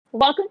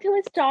Welcome to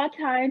It's Jaw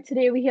Time.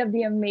 Today we have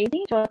the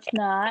amazing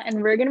Jyotsna,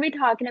 and we're going to be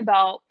talking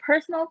about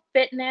personal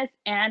fitness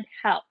and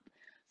health.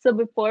 So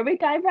before we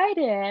dive right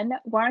in,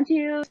 why don't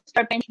you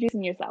start by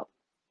introducing yourself?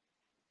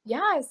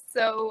 I'm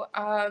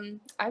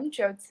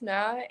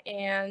Jyotsna,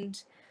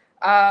 and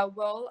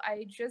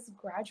I just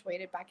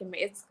graduated back in May.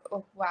 It's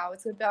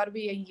about to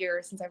be a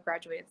year since I've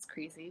graduated. It's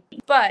crazy,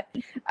 but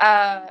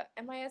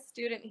MIS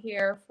student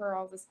here for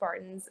all the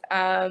Spartans,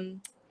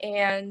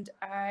 and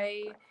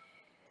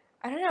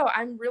I don't know.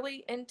 I'm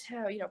really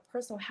into,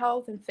 personal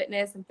health and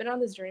fitness. I've been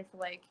on this journey for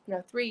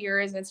 3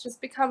 years, and it's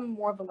just become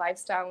more of a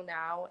lifestyle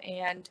now.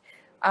 And,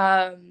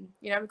 I'm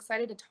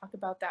excited to talk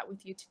about that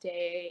with you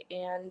today.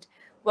 And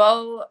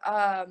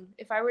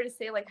if I were to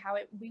say like how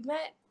we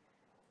met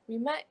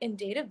in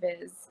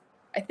DataViz.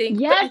 I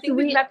Yes, think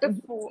we've met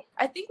before.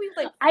 I think we've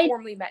like I,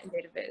 formally met in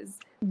DataViz,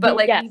 but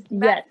like yes, we've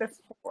met yes.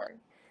 before,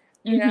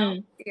 Mm-hmm.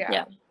 Yeah.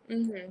 Yeah.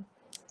 hmm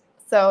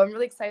So I'm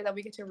really excited that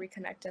we get to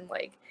reconnect and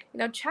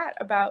chat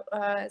about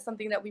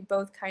something that we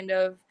both kind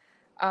of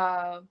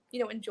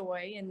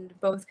enjoy and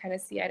both kind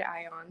of see eye to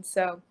eye on.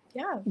 So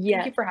yeah, thank you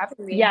Yes. for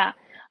having me. Yeah.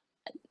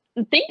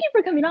 Thank you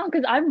for coming on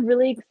because I'm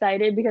really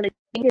excited because I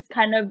think it's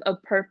kind of a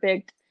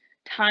perfect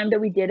time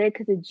that we did it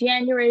because it's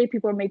January,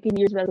 people are making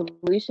New Year's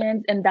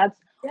resolutions, and that's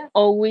Yeah.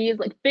 always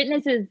like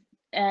fitness is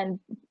and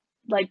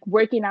like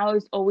working out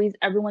is always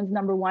everyone's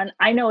number one.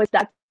 I know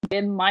that's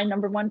been my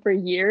number one for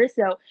years,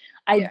 so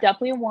I Yeah.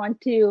 definitely want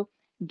to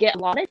get a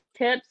lot of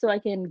tips so I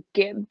can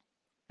get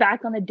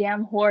back on the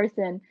damn horse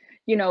and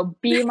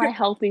be my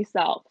healthy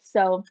self.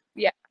 So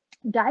Yeah.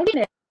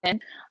 diving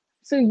in,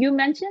 so you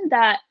mentioned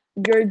that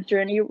your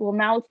journey, well,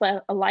 now it's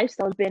like a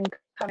lifestyle, has been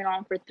coming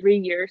on for 3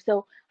 years.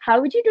 So how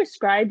would you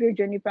describe your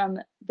journey from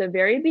the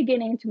very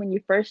beginning to when you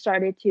first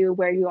started to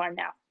where you are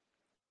now?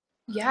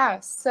 Yeah.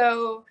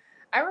 So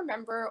I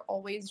remember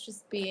always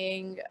just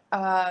being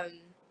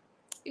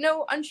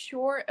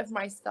unsure of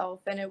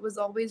myself, and it was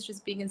always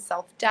just being in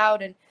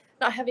self-doubt and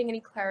not having any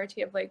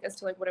clarity of like as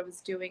to like what I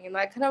was doing, and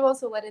that kind of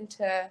also led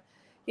into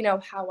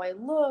how I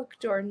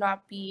looked, or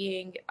not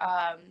being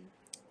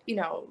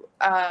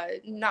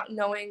not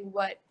knowing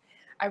what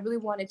I really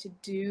wanted to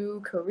do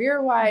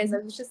career wise.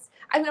 Hmm.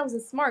 I was a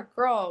smart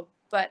girl,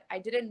 but I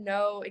didn't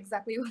know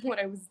exactly what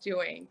I was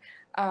doing,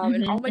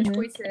 and all Hmm. my Hmm.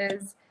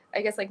 choices,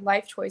 I guess, like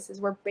life choices,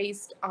 were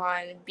based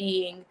on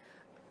being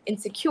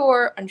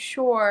insecure,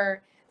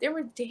 unsure. There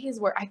were days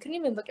where I couldn't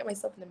even look at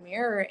myself in the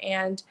mirror,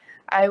 and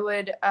I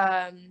would,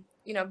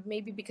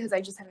 maybe because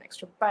I just had an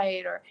extra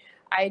bite, or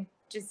I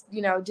just,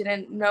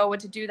 didn't know what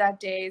to do that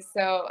day.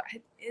 So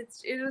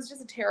it was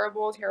just a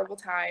terrible, terrible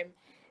time.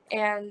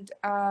 And,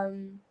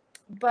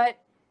 but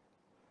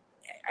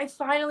I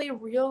finally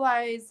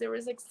realized there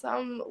was like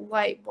some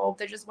light bulb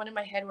that just went in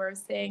my head where I was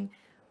saying,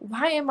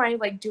 why am I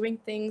like doing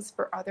things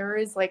for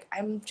others? Like,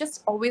 I'm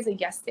just always a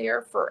yes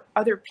there for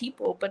other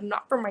people, but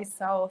not for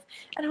myself.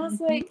 And I was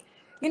Hmm. like,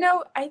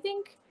 I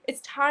think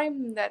it's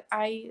time that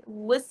I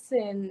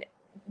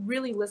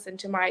really listen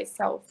to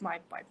myself, my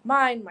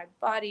mind, my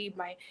body,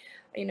 my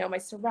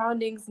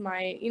surroundings,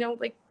 my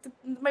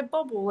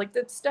bubble, like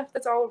the stuff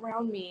that's all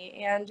around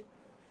me. And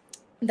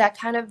that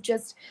kind of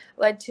just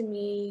led to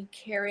me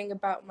caring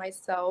about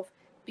myself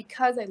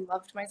because I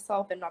loved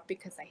myself and not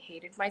because I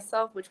hated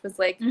myself, which was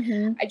like,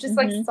 Hmm. I just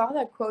like Hmm. saw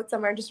that quote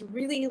somewhere and just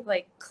really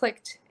like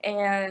clicked.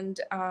 And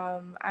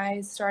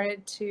I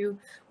started to,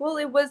 well,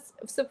 it was,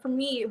 so for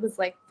me, it was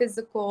like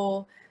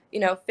physical,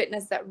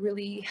 fitness that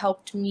really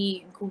helped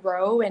me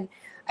grow. And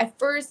at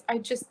first, I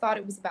just thought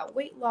it was about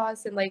weight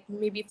loss, and like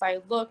maybe if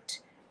I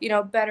looked,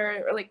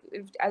 better, or like,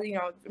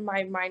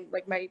 my mind,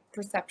 like my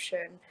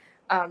perception,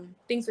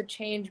 things would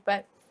change.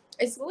 But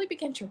I slowly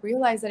began to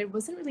realize that it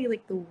wasn't really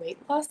like the weight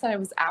loss that I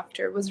was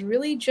after. It was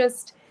really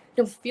just,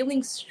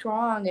 feeling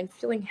strong and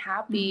feeling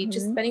happy,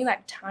 just Hmm. spending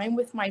that time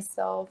with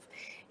myself.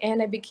 And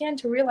I began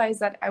to realize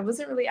that I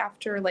wasn't really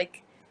after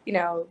like,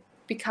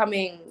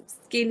 becoming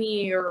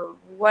skinny or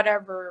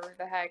whatever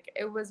the heck.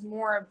 It was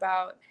more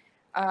about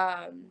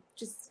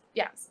just,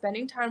 yeah,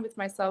 spending time with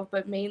myself,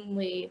 but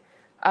mainly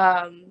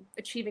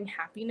achieving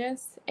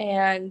happiness.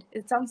 And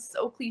it sounds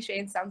so cliche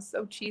and sounds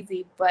so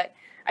cheesy, but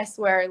I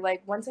swear,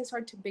 like once I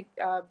started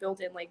to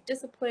build in like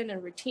discipline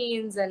and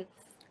routines, and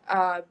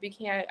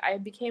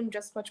became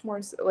just much more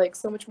like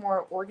so much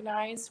more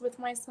organized with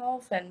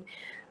myself. And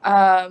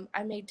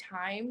I made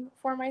time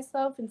for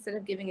myself instead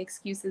of giving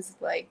excuses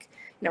like,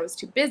 I was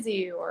too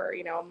busy, or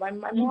my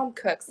mom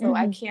cooks, so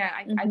I Hmm. can't,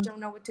 I Hmm. don't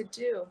know what to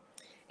do.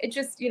 It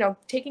just,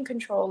 taking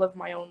control of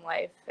my own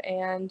life.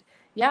 And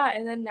yeah,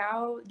 and then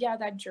now, yeah,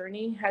 that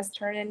journey has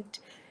turned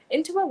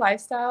into a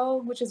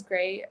lifestyle, which is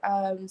great.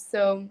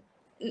 So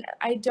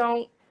I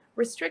don't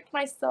restrict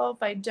myself.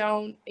 I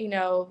don't,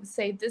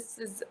 say this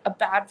is a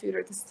bad food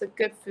or this is a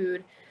good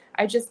food.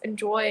 I just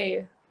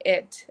enjoy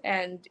it,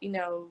 and,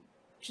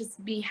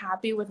 just be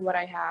happy with what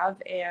I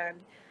have. And,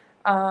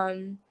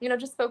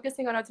 just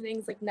focusing on other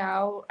things. Like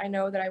now I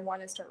know that I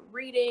want to start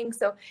reading.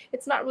 So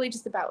it's not really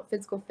just about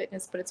physical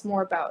fitness, but it's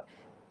more about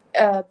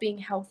being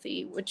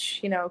healthy,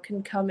 which,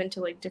 can come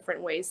into like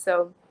different ways.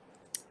 So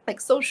like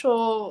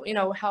social,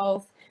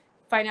 health,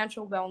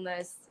 financial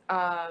wellness,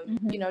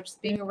 Mhm.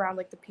 just being around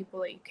like the people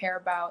that you care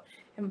about,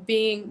 and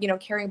being,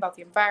 caring about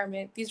the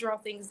environment. These are all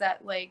things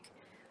that like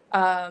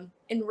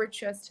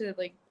enrich us to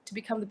like to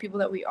become the people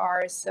that we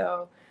are.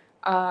 So,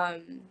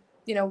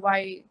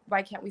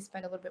 why can't we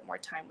spend a little bit more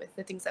time with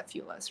the things that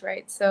fuel us,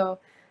 right? So,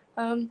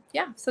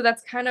 yeah, so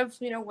that's kind of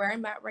where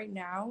I'm at right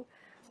now.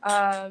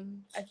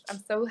 I'm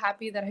so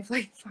happy that I've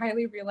like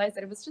finally realized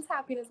that it was just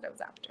happiness that I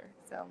was after.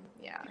 So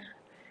yeah.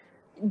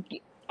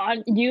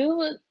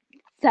 You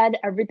said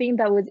everything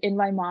that was in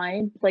my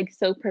mind like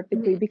so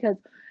perfectly Mhm. because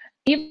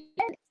even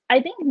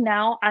I think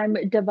now I'm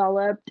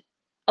developed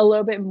a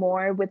little bit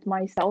more with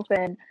myself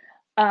and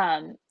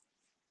um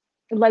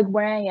like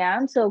where I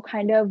am. So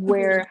kind of Mhm.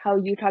 where how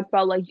you talked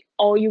about like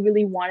all you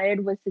really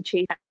wanted was to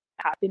chase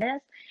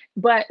happiness.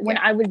 But when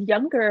Yeah. I was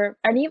younger,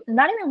 and even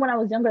not even when I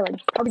was younger,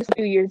 like probably just a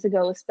few years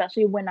ago,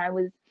 especially when I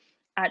was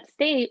at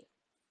state,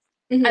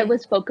 I Mhm.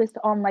 was focused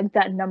on like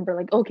that number.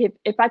 Like, okay,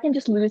 if I can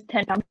just lose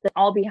 10 pounds, then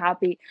I'll be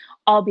happy.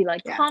 I'll be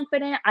like Yeah.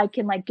 confident. I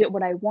can like get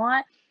what I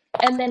want.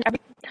 And then every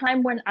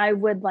time when I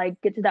would like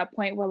get to that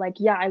point where like,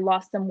 yeah, I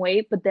lost some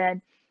weight, but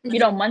then,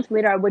 Mhm. months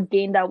later I would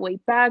gain that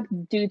weight back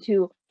due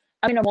to,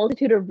 I mean, a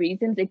multitude of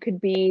reasons. It could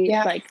be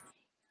Yeah. like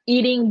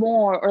eating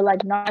more or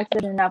like not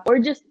exercising enough or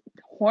just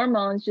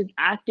hormones just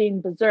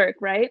acting berserk,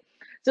 right?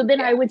 So then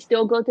I Yeah. would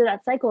still go through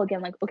that cycle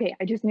again, like, okay,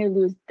 I just need to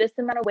lose this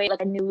amount of weight.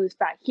 Like I need to lose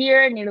fat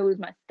here, I need to lose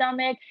my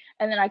stomach,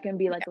 and then I can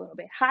be like a little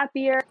bit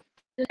happier.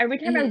 Every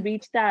time I Mhm.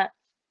 reach that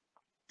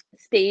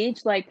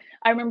stage, like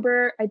I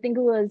remember I think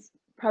it was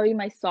probably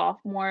my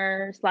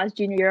sophomore slash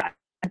junior year,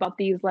 I bought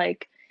these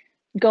like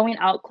going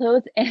out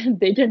clothes and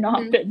they did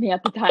not Mhm. fit me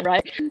at the time,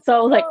 right? So I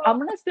was like, I'm Oh.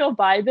 gonna still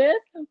buy this,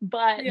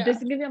 but Yeah. just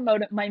to give you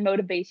my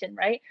motivation,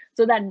 right?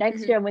 So that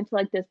next Mhm. year I went to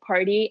like this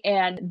party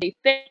and they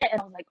fit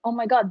and I was like, oh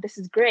my God, this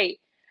is great.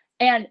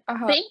 And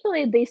Uh-huh.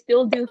 thankfully they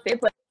still do fit,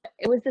 but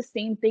it was the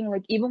same thing.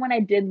 Like even when I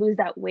did lose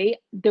that weight,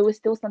 there was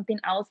still something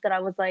else that I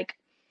was like,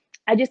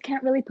 I just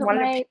can't really put Wanted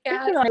to my pick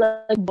at. finger on it.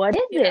 Like, what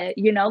is Yeah.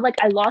 it? Like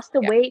I lost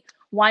the Yeah. weight.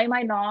 Why am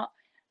I not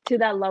to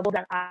that level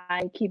that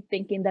I keep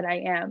thinking that I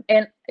am?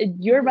 And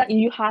you're right. Mhm.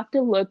 You have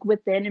to look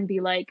within and be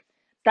like,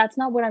 that's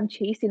not what I'm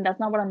chasing. That's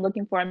not what I'm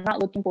looking for. I'm not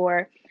looking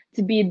for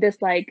to be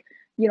this like,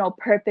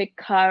 perfect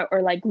cut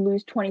or like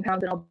lose 20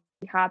 pounds and I'll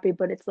be happy.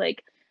 But it's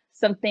like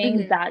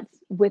something Mhm.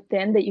 that's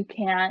within that you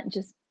can't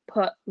just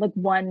put like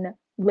one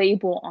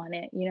label on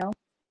it?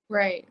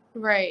 Right.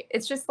 Right.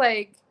 It's just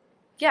like,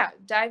 yeah,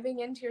 diving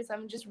into yourself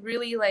and just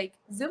really like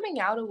zooming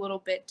out a little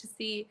bit to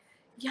see,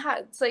 yeah,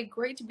 it's like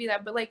great to be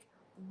that, but like,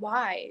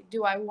 why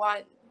do I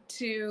want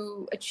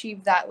to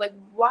achieve that? Like,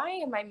 why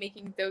am I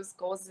making those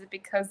goals? Is it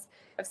because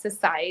of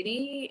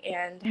society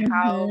and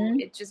how Mm-hmm.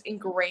 it just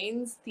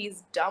ingrains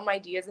these dumb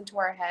ideas into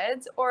our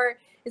heads? Or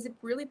is it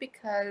really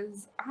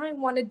because I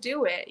want to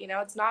do it?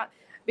 It's not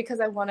because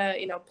I want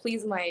to,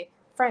 please my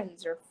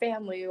friends or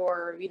family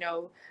or,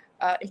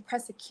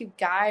 impress a cute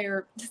guy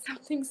or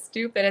something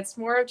stupid. It's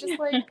more of just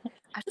like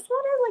I just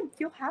want to like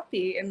feel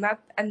happy, and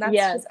that's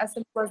Yes. just as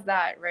simple as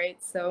that,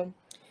 right? So,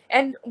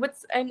 and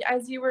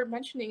as you were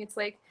mentioning, it's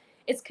like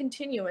it's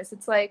continuous.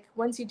 It's like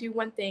once you do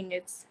one thing,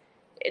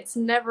 it's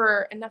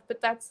never enough.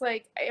 But that's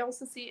like I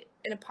also see it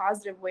in a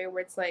positive way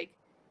where it's like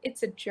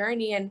it's a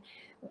journey. And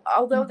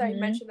although that I Mm-hmm.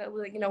 mentioned that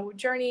like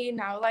journey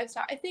now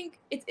lifestyle, I think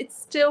it's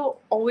still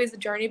always a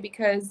journey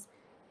because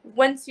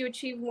once you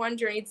achieve one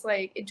journey, it's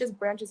like it just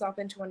branches off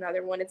into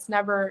another one. It's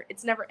never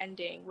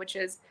ending, which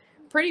is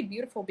pretty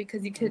beautiful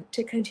because you could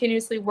to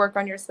continuously work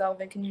on yourself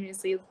and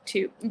continuously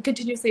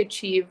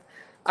achieve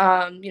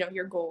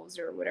your goals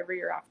or whatever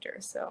you're after.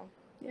 So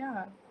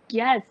yeah.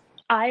 Yes,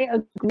 I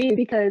agree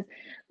because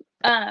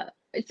uh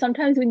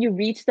sometimes when you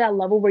reach that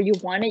level where you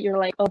want it, you're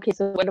like, okay,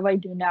 so what do I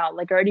do now?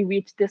 Like I already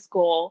reached this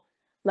goal.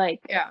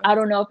 Like Yeah. I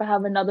don't know if I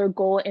have another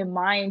goal in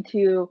mind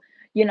to,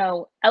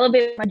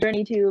 elevate my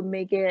journey to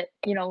make it,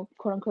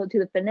 quote unquote to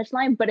the finish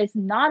line, but it's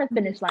not a Mhm.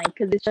 finish line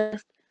because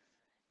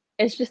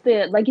it's just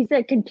the like you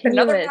said,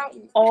 Another continuous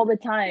mountain. all the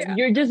time. Yeah.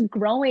 You're just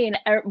growing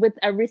with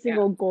every Yeah.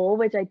 single goal,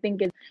 which I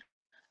think is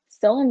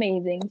so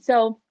amazing.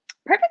 So,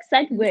 perfect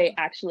segue, Mhm.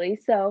 actually.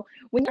 So,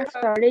 when you Uh,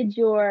 started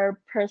your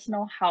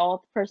personal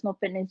health, personal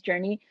fitness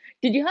journey,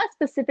 did you have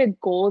specific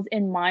goals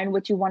in mind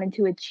what you wanted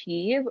to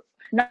achieve?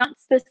 Not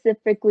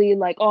specifically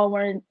like, oh, I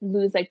want to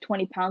lose like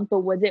 20 pounds, but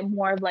was it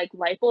more of like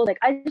life goals? Like,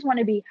 I just want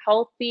to be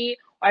healthy,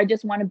 or I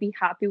just want to be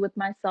happy with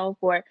myself,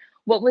 or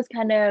what was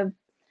kind of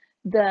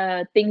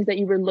the things that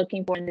you were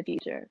looking for in the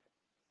future?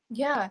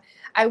 yeah.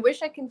 I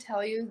wish I can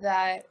tell you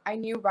that I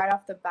knew right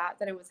off the bat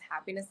that it was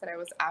happiness that I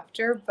was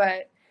after,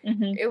 but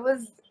Mm-hmm. it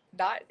was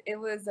not. It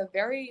was a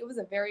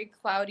very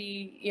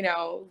cloudy,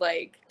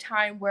 like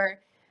time where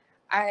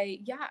I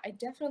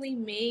definitely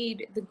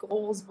made the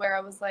goals where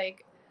I was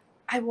like,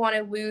 I want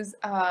to lose,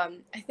 I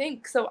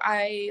think so.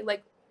 I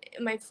like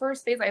in my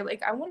first phase, I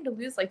wanted to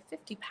lose like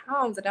 50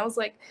 pounds, and I was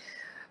like,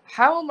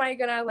 how am I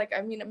gonna, like,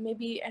 I mean,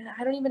 maybe, and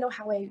I don't even know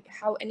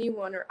how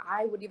anyone or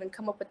I would even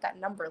come up with that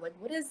number. Like,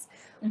 what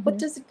Mm-hmm.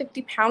 does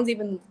 50 pounds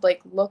even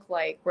like look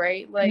like,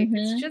 right? Like,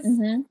 it's Mm-hmm. just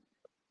Mm-hmm.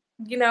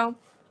 you know,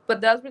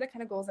 but those were the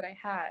kind of goals that I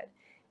had.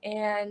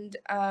 And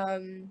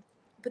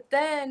but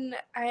then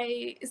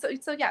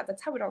so yeah,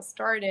 that's how it all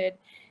started.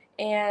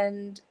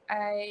 And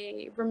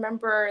I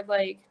remember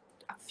like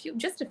a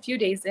few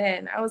days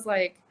in, I was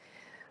like,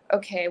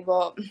 okay,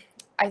 well,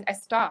 I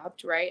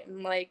stopped, right?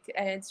 And like,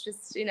 and it's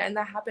just, you know, and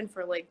that happened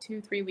for like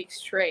 2, 3 weeks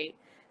straight.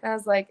 And I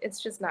was like,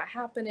 it's just not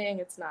happening.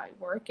 It's not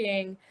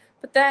working.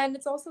 But then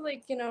it's also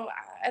like, you know,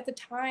 at the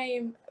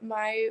time,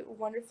 my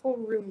wonderful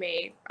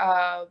roommate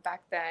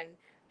back then,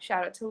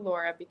 shout out to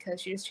Laura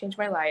because she just changed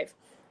my life.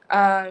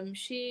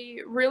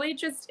 She really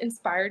just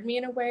inspired me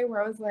in a way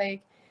where I was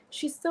like,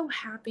 she's so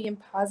happy and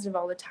positive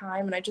all the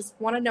time. And I just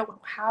want to know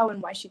how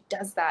and why she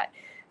does that.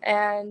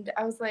 And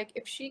I was like,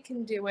 if she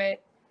can do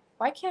it,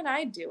 why can't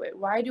I do it?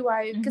 Why do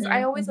I? Because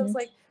I Mhm. always I was Mhm.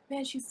 like,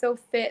 man, she's so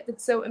fit.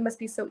 That's so it must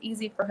be so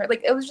easy for her.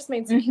 Like it was just my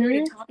insecurity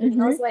Mhm. talking,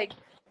 and I Mhm. was like,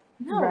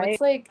 no, Right.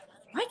 it's like,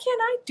 why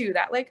can't I do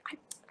that? Like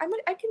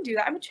I can do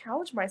that. I'm gonna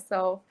challenge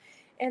myself.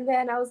 And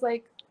then I was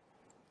like,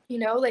 you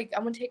know, like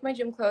I'm gonna take my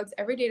gym clothes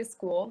every day to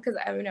school because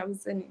I mean I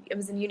was in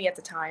uni at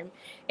the time,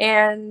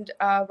 and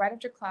right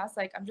after class,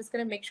 like I'm just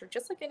gonna make sure,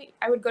 just like any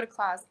I would go to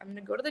class, I'm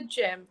gonna go to the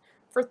gym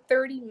for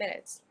 30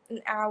 minutes,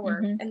 an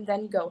hour, Mhm. and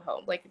then go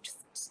home. Like just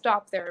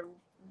stop there,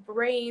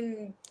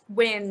 rain,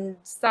 wind,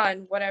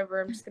 sun,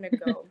 whatever. I'm just gonna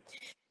go.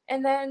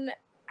 And then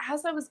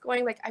as I was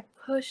going, like I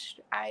pushed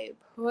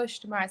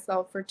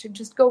myself for to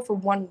just go for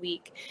 1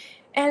 week.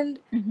 And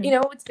you Mhm.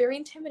 know, it's very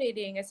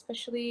intimidating,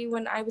 especially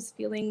when I was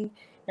feeling,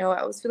 you know,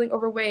 I was feeling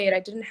overweight. I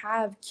didn't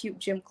have cute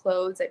gym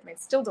clothes. I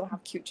still don't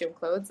have cute gym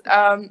clothes.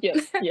 Yep.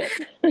 Yep.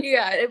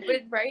 Yeah, it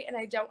would right. And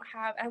I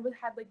would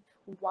had like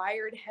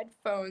wired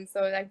headphones,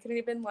 so I couldn't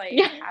even like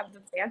Yeah. have the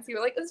fancy.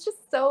 Like it was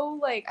just so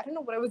like I don't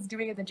know what I was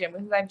doing at the gym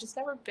because I've just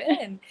never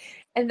been.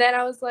 And then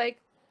I was like,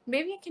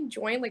 maybe I can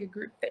join like a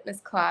group fitness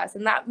class,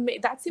 and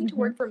that seemed to Mhm.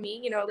 work for me.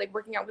 You know, like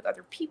working out with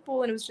other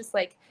people, and it was just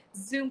like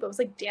Zoom, but it was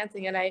like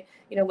dancing, and I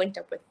linked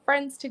up with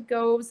friends to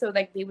go, so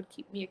like they would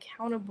keep me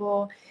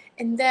accountable.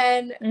 And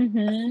then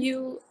a Mhm.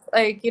 few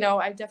like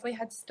I definitely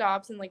had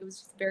stops, and like it was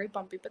just very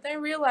bumpy. But then I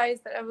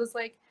realized that I was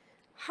like,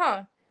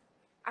 huh.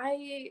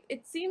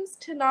 It seems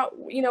to not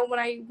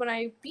when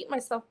I beat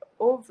myself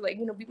over like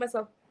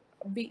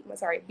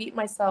beat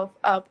myself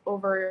up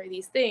over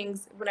these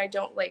things when I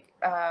don't like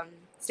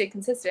stay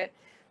consistent,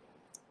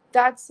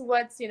 that's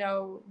what's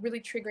really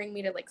triggering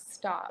me to like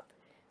stop.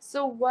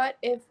 So what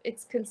if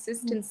it's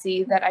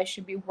consistency that I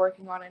should be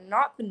working on and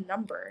not the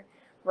number,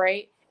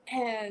 right?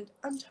 And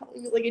I'm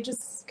telling you, like, it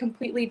just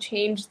completely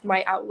changed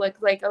my outlook.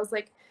 Like I was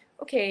like,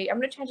 okay, I'm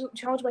gonna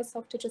challenge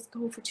myself to just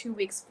go for 2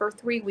 weeks, for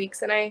 3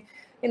 weeks. And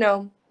you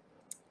know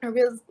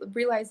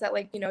realized that,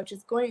 like,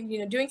 just going,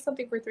 doing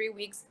something for 3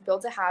 weeks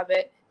builds a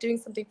habit, doing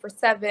something for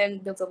seven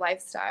builds a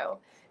lifestyle.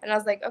 And I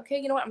was like, okay,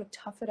 you know what, I'm gonna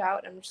tough it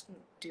out, I'm just gonna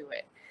do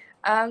it.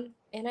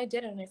 And I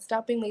did it, and I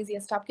stopped being lazy, I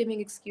stopped giving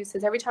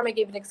excuses. Every time I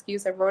gave an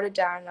excuse, I wrote it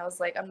down, and I was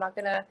like, I'm not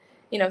gonna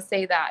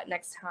say that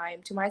next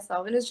time to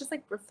myself. And it's just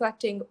like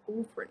reflecting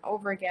over and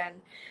over again.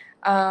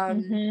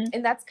 Mhm.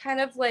 And that's kind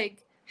of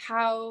like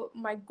how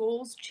my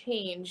goals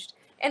changed.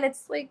 And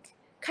it's like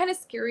kind of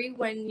scary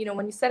when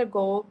when you set a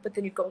goal but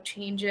then your goal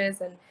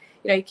changes, and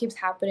it keeps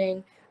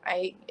happening.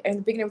 I In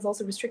the beginning I was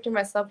also restricting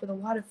myself with a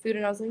lot of food,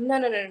 and I was like, no,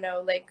 no, no, no,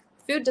 no, like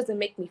food doesn't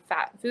make me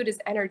fat, food is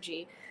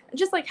energy. And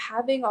just like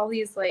having all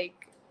these,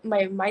 like,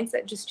 my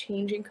mindset just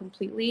changing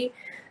completely.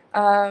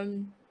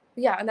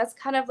 Yeah, and that's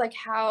kind of like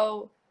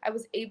how I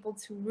was able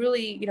to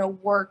really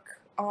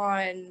work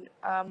on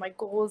my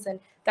goals. And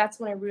that's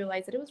when I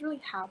realized that it was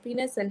really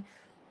happiness. And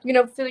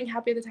feeling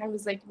happy at the time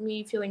was like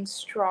me feeling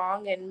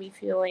strong and me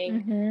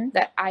feeling Mhm.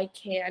 that I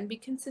can be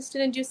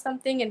consistent and do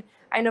something. And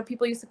I know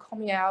people used to call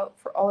me out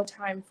for all the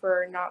time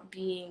for not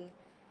being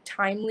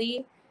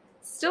timely.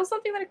 Still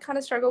something that I kind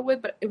of struggled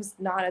with, but it's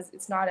not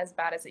as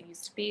bad as it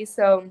used to be.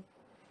 So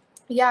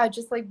yeah,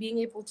 just like being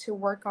able to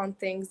work on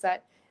things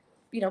that,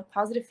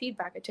 positive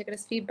feedback. I took it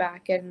as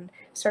feedback and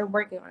started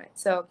working on it.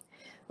 So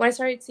when I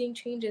started seeing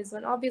changes,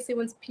 and obviously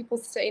when people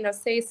say,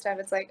 say stuff,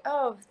 it's like,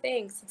 oh,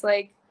 thanks. It's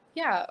like,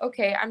 yeah,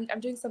 okay, I'm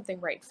doing something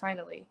right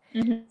finally.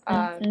 Mhm.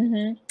 Um,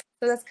 Mhm.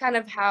 so that's kind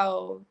of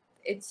how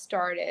it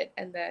started,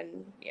 and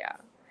then yeah.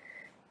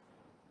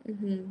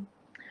 Mhm.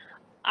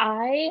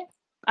 I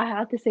I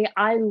have to say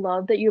I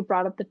love that you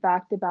brought up the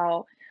fact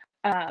about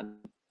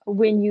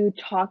when you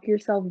talk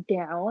yourself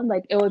down,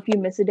 like, oh, if you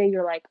miss a day,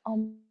 you're like, oh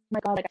my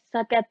god, like I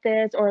suck at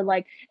this, or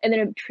like, and then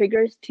it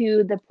triggers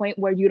to the point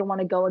where you don't want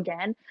to go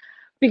again.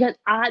 Because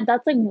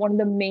that's like one of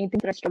the main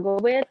things that I struggle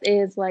with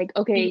is like,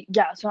 okay,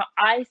 yeah, so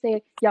I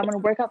say, yeah, I'm gonna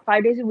work out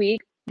 5 days a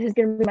week. This is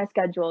gonna be my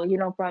schedule,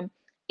 from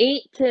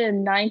 8 to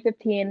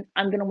 9:15,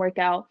 I'm gonna work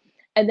out.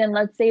 And then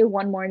let's say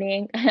one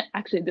morning,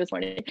 actually this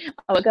morning,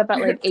 I woke up at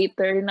like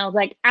 8:30 and I was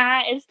like,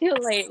 it's too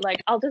late.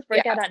 Like I'll just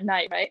work Yeah, out at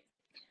night, right?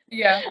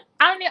 yeah,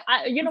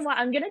 You know what?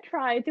 I'm gonna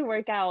try to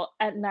work out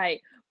at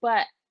night,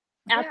 but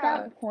at that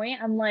yeah,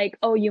 point, I'm like,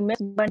 oh, you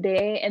missed one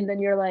day, and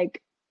then you're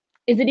like,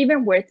 is it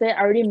even worth it? I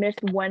already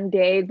missed one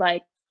day.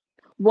 Like,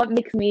 what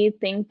makes me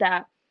think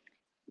that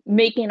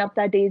making up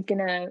that day is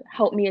gonna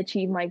help me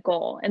achieve my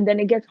goal. And then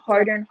it gets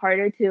Right. harder and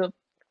harder to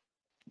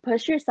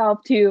push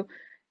yourself to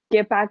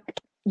get back,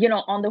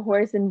 on the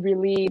horse and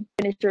really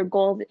finish your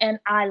goals. And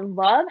I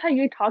love how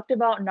you talked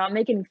about not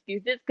making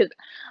excuses because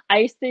I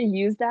used to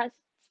use that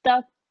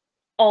stuff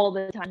all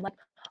the time. Like,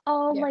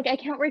 oh, Yeah. like I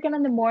can't work out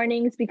in the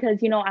mornings because,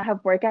 I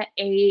have work at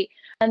 8.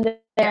 And Yeah.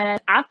 then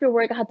after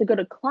work, I have to go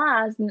to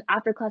class. And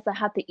after class, I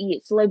have to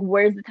eat. So, like,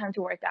 where's the time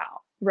to work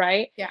out?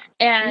 Right. Yeah.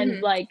 And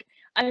Mhm. like,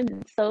 I'm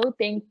so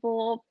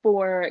thankful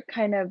for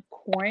kind of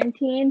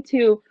quarantine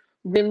to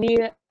really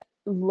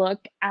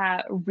look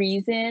at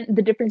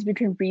the difference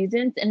between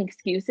reasons and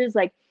excuses.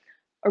 Like,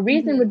 a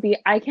reason Mhm. would be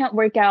I can't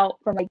work out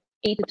from like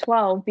 8 to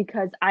 12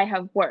 because I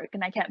have work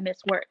and I can't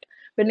miss work.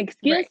 But an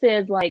excuse Right.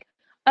 is like,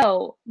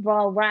 oh,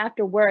 well, right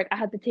after work, I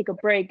have to take a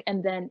break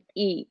and then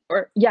eat,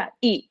 or yeah,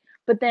 eat.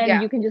 But then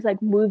Yeah. you can just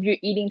like move your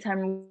eating time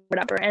or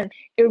whatever. And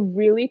it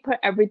really put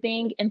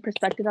everything in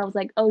perspective. I was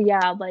like, oh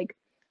yeah, like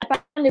I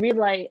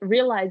finally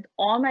realized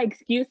all my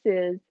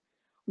excuses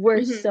were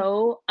Mhm.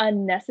 so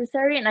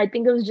unnecessary. And I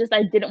think it was just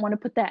I didn't want to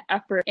put that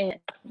effort in,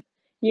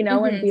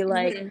 and Mhm. be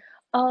like, Mhm.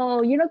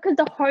 oh, because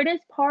the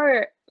hardest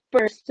part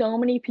for so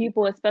many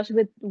people, especially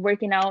with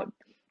working out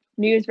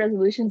New Year's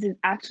resolutions, is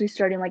actually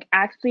starting, like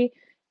actually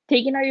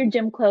taking out your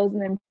gym clothes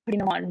and then putting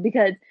them on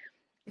because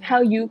Yeah.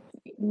 how you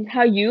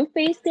how you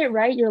faced it,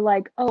 right? You're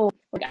like, oh,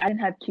 like I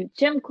didn't have cute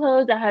gym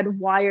clothes, I had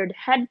wired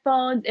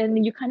headphones,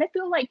 and you kind of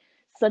feel like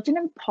such an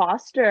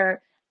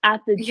imposter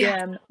at the Yeah.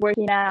 gym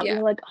working out. Yeah.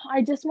 You're like, oh,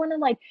 I just want to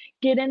like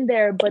get in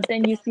there, but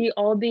then you see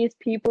all these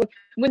people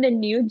when the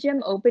new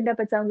gym opened up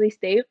at San Jose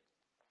State.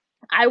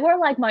 I wore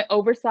like my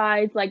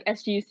oversized like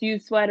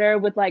SGSU sweater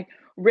with like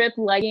ripped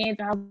leggings,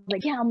 and I was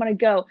like, yeah, I'm gonna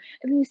go.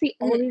 And then you see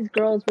all Mhm. these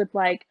girls with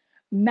like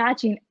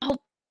matching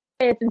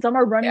outfits, and some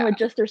are running Yeah. with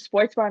just their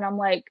sports bra, and I'm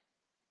like,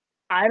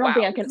 I don't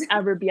think I Wow. can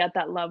ever be at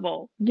that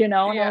level. And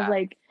I was Yeah.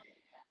 like,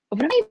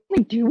 what am I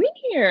even doing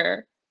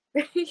here?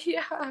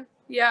 Yeah.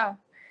 Yeah.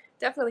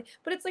 Definitely.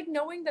 But it's like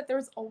knowing that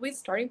there's always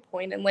starting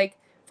point, and like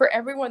for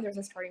everyone there's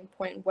a starting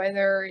point,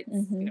 whether it's,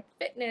 Mm-hmm.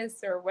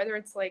 fitness, or whether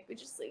it's like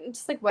just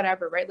like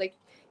whatever, right? Like,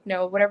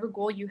 whatever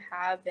goal you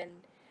have. And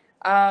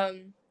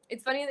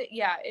it's funny that,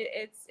 yeah,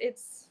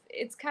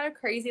 it's kind of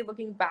crazy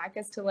looking back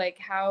as to like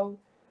how,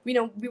 we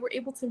were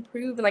able to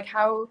improve, and like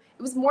how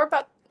it was more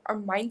about our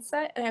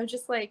mindset. And I was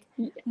just like,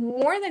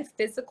 more than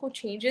physical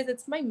changes,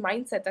 it's my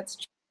mindset that's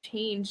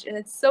changed. And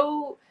it's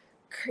so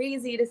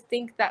crazy to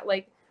think that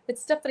like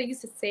it's stuff that I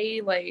used to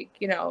say, like,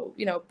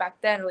 back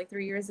then, or like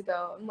 3 years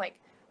ago. I'm like,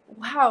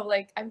 wow,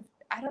 like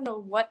I don't know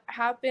what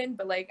happened,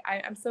 but like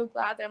I'm so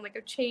glad that I'm like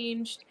a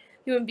changed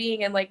human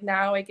being. And like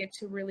now I get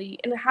to really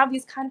and have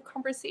these kind of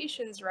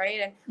conversations,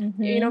 right? And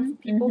Mm-hmm. for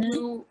people Mm-hmm.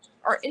 who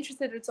are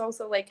interested, it's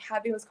also like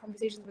having those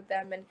conversations with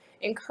them, and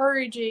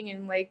encouraging,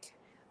 and like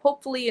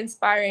hopefully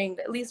inspiring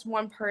at least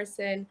one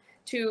person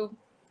to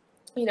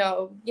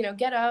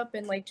get up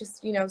and like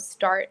just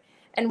start.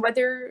 And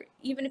whether,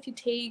 even if you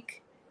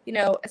take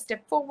a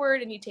step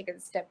forward and you take a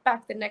step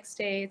back the next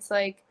day, it's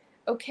like,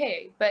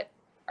 okay, but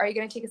are you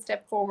going to take a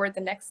step forward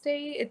the next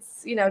day?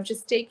 It's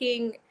just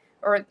taking,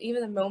 or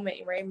even the moment,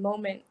 right?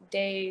 Moment,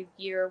 day,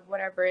 year,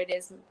 whatever it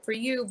is for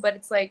you. But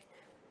it's like,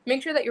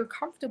 make sure that you're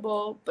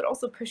comfortable, but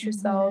also push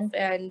yourself, Mm-hmm.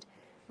 and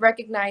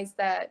recognize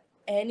that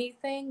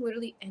anything,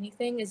 literally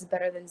anything, is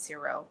better than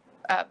zero.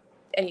 uh,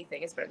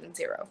 Anything is better than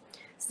zero.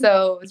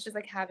 So it's just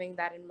like having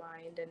that in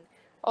mind. And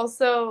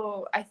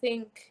also, I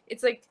think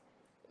it's like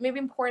maybe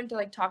important to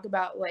like talk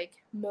about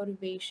like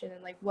motivation,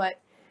 and like what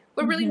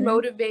really Mm-hmm.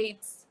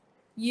 motivates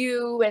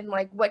you, and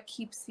like what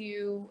keeps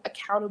you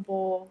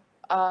accountable.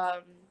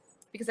 um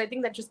because I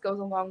think that just goes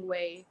a long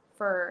way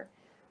for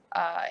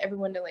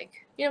everyone to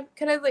like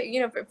kind of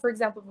like for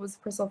example, if it was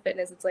personal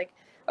fitness, it's like,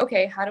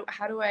 okay, how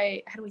do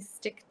I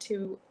stick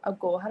to a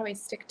goal? How do I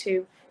stick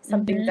to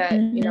something Mm-hmm. that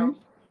Mm-hmm.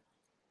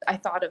 I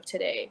thought of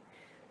today?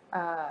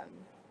 um,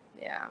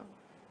 yeah.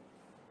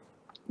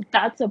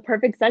 That's a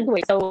perfect segue.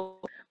 So,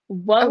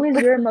 what Oh.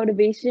 was your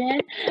motivation,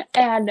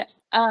 and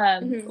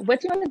Mhm.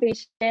 what's your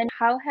motivation?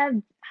 How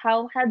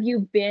have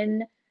you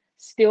been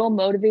still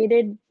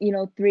motivated?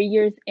 3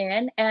 years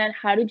in, and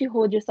how did you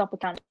hold yourself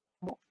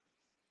accountable?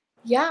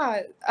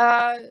 Yeah.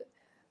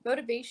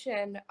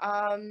 Motivation.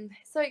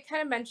 So I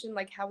kind of mentioned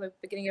like how the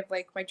beginning of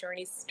like my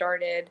journey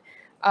started.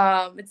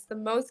 It's the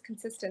most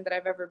consistent that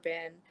I've ever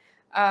been.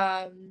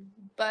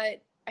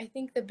 But I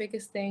think the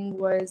biggest thing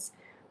was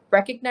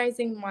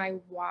recognizing my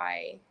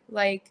why.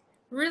 Like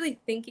really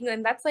thinking,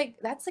 and that's like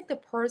the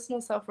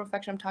personal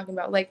self-reflection I'm talking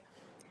about. Like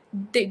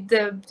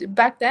the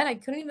back then I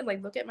couldn't even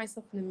like look at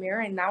myself in the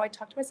mirror, and now I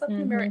talk to myself in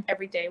the mirror Mm-hmm.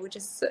 every day, which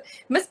is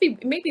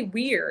it may be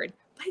weird,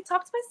 but I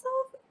talk to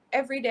myself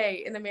every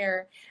day in the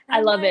mirror. And I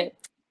I'm love like, it.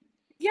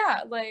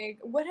 yeah, like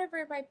whatever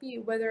it might be,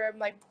 whether I'm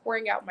like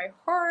pouring out my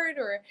heart,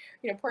 or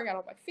pouring out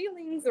all my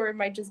feelings, or it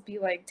might just be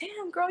like,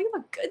 damn girl, you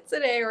look good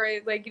today, or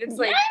like it's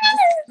like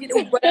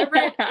just whatever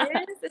it Yes.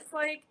 is. It's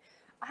like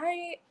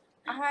I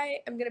I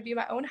am gonna be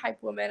my own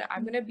hype woman.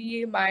 I'm gonna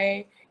be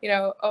my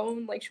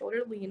own like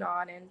shoulder to lean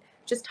on, and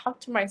just talk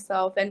to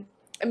myself. And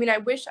I mean, I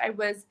wish I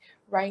was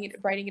writing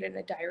it in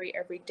a diary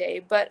every day,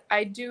 but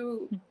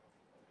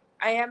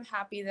I am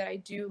happy that I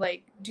do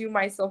like do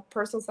myself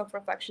personal self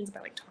reflections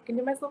by like talking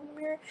to myself in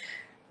the mirror.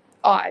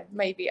 Odd,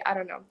 maybe, I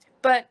don't know.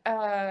 But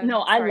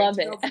No, I sorry love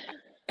to it. go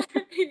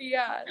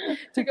yeah,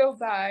 to go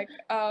back,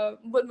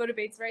 what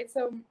motivates, right?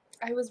 So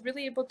I was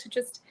really able to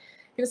just,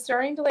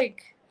 starting to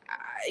like,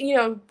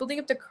 building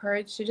up the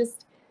courage to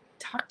just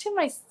talk to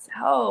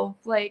myself.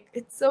 Like,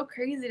 it's so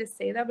crazy to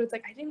say that, but it's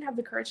like I didn't have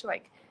the courage to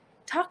like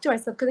talk to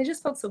myself because I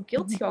just felt so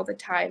guilty all the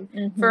time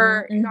Mhm,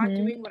 for not mhm,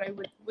 doing what I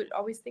would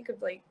always think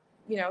of, like,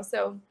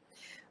 so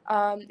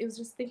it was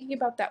just thinking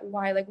about that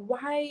why, like,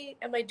 why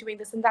am I doing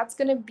this? And that's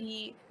gonna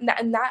be,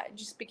 and that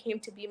just became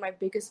to be my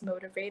biggest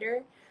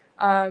motivator.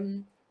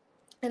 Um,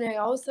 and I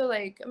also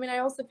I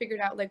also figured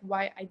out like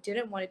why I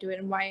didn't want to do it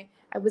and why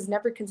I was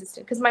never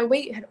consistent because my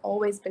weight had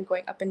always been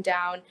going up and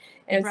down.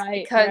 And it's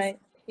right, because, right.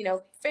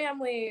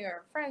 family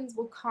or friends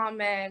will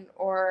comment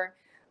or,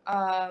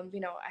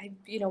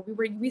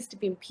 we used to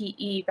be in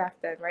PE back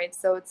then, right?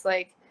 So it's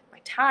like my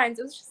times,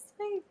 it was just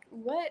like,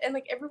 what? And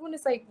like everyone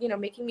is like,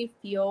 making me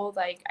feel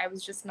like I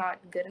was just not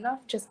good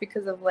enough just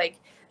because of like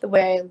the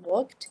way I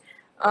looked.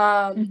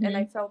 And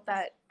I Mhm, felt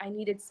that I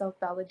needed self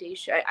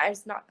validation.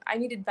 I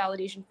needed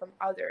validation from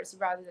others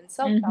rather than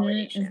self mhm,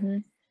 validation.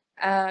 mhm,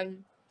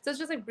 So it's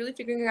just like really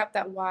figuring out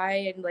that why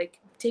and like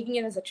taking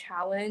it as a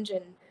challenge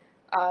and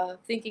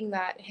thinking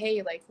that,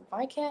 hey, like,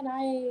 why can't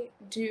I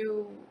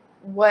do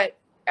what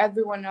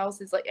everyone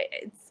else is like?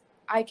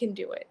 I can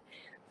do it.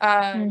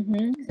 Um,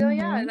 mhm, so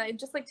yeah, and mhm, I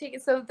just like take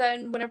it. So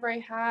then whenever I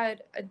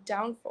had a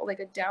downfall, like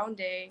a down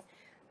day,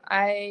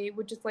 I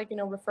would just like,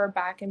 refer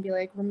back and be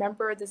like,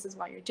 remember, this is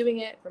why you're doing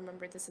it.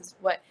 Remember, this is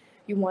what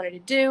you wanted to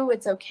do.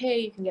 It's okay.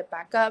 You can get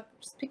back up.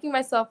 Just picking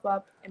myself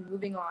up and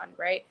moving on,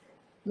 right?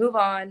 Move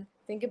on.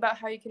 Think about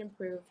how you can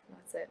improve.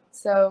 That's it.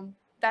 So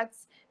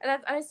and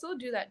I still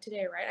do that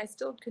today, right? I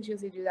still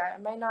continuously do that.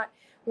 I might not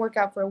work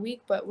out for a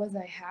week, but was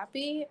I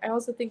happy? I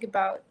also think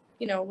about,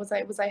 was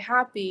I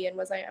happy and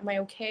am I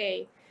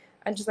okay?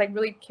 And just like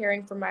really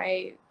caring for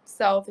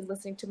myself and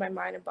listening to my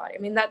mind and body. I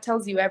mean, that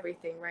tells you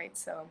everything, right?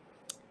 So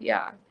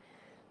yeah.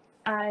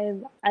 I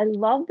I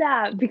love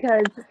that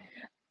because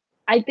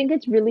I think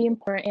it's really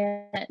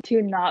important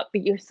to not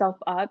beat yourself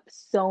up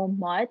so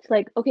much.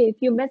 Like, okay, if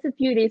you miss a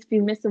few days, if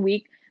you miss a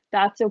week,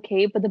 that's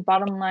okay. But the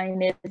bottom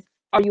line is,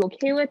 are you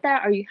okay with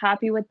that? Are you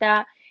happy with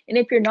that? And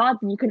if you're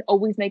not, then you can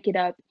always make it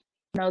up,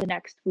 the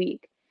next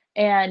week.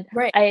 And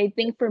Right. I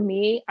think for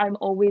me, I'm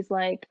always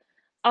like,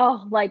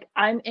 oh, like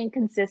I'm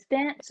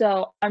inconsistent,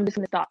 so I'm just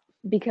gonna stop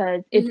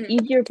because it's Mhm.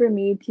 easier for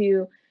me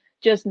to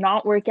just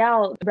not work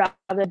out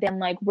rather than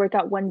like work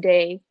out one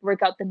day,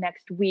 work out the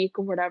next week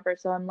or whatever.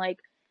 So I'm like,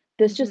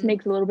 this just Mhm.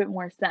 makes a little bit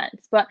more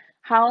sense. But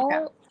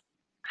Yeah. how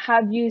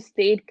have you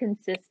stayed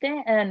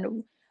consistent,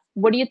 and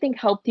what do you think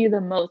helped you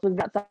the most? Was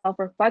that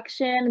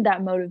self-reflection,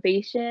 that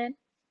motivation?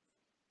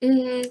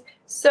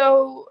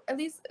 So at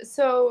least,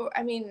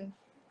 I mean,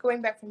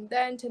 going back from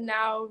then to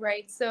now,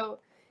 right? So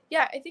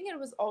yeah, I think it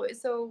was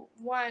always, so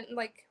one,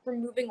 like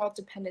removing all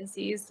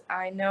dependencies.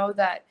 I know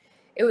that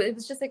it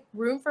was just like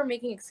room for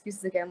making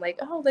excuses again, like,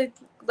 oh,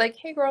 like,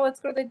 hey girl, let's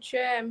go to the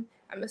gym.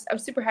 I'm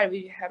super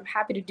happy. I'm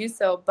happy to do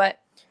so, but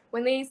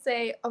when they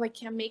say, oh, I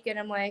can't make it,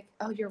 I'm like,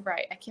 oh, you're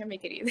right, I can't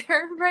make it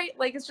either, right?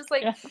 Like it's just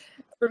like Yeah.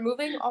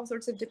 removing all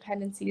sorts of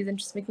dependencies and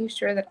just making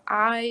sure that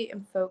I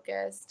am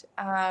focused.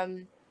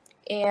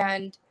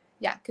 And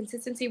yeah,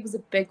 consistency was a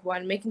big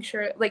one. Making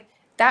sure like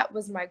that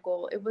was my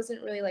goal. It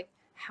wasn't really like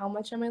how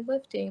much am I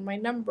lifting, my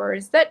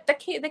numbers. That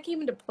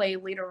came into play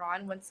later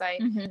on once I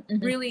Mhm,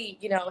 mhm, really,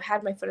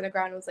 had my foot on the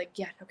ground and was like,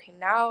 yeah, okay,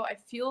 now I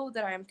feel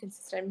that I am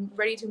consistent. I'm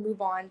ready to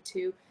move on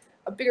to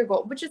a bigger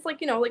goal, which is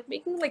like, like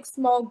making like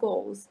small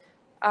goals.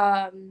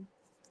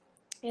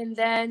 And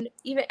then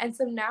even and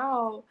so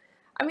now,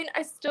 I mean,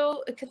 I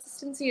still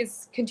consistency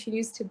is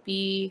continues to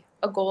be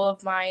a goal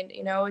of mine.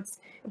 It's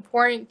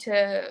important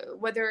to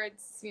whether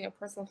it's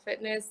personal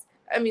fitness.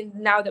 I mean,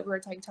 now that we're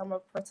talking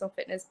about personal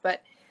fitness,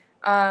 but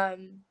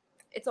um,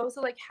 it's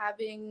also like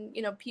having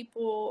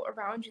people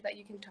around you that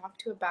you can talk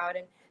to about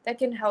and that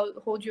can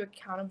help hold you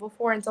accountable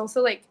for. And it's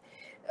also like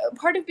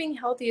part of being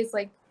healthy is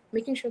like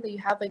making sure that you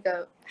have like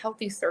a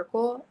healthy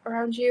circle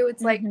around you.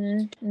 It's like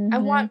mhm, I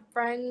mhm. want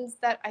friends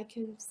that I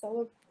can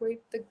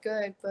celebrate the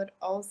good, but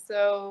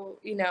also,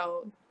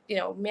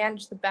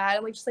 manage the bad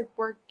and like just like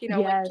work, like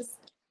Yes,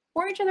 just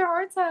pour each other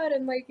hearts out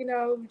and like,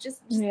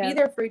 just be yes.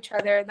 there for each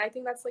other. And I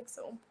think that's like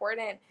so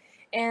important.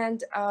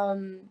 And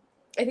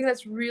I think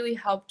that's really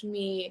helped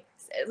me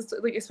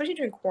like especially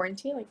during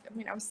quarantine. Like, I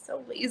mean, I was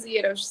so lazy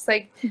and I was just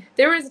like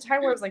there was a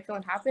time where I was like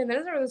feeling happy and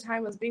then there was a time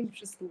I was being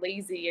just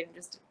lazy and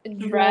just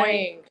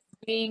Right. enjoying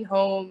being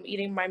home,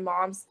 eating my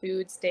mom's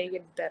food, staying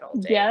in bed all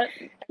day. Yep.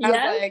 I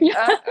was Yes, like, yeah.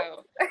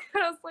 uh-oh.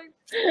 I was like,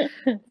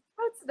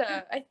 what's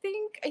that? I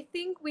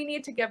think we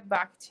need to get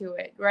back to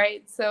it,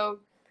 right? So,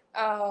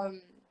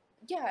 um,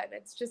 yeah, and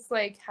it's just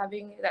like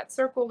having that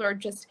circle or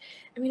just,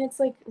 I mean, it's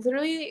like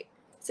literally,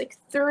 it's like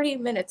 30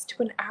 minutes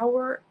to an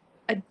hour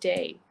a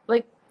day.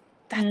 Like,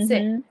 that's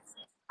it. Mhm.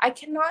 I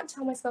cannot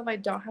tell myself I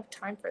don't have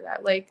time for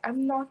that. Like,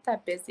 I'm not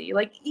that busy.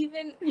 Like,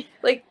 even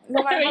like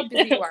no matter how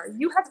busy you are,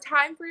 you have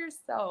time for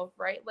yourself,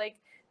 right? Like,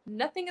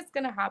 nothing is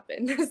gonna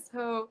happen.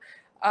 So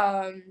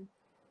um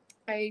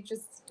I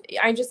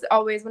just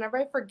always, whenever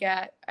I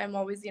forget, I'm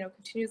always,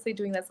 continuously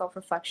doing that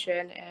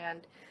self-reflection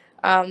and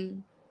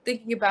um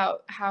thinking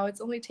about how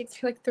it's only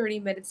takes me like 30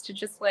 minutes to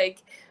just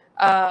like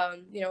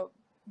um you know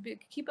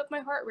keep up my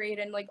heart rate,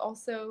 and like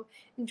also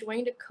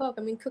enjoying to cook.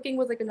 I mean, cooking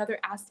was like another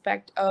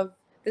aspect of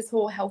this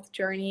whole health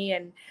journey,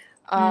 and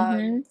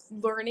Mhm.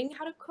 learning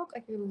how to cook.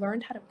 Like, I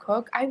learned how to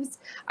cook.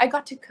 I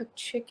got to cook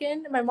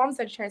chicken. My mom's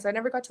vegetarian, so I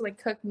never got to like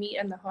cook meat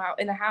in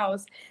the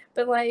house.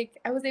 But like,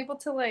 I was able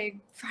to like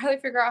finally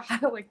figure out how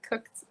to like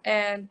cook,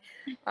 and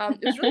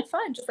it was really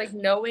fun. Just like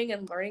knowing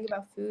and learning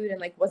about food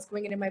and like what's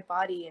going into my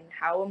body and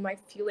how am I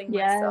feeling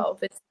Yes.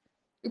 myself.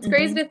 It's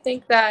crazy Mhm. to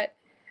think that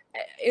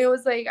it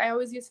was like I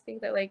always used to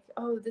think that like,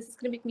 oh, this is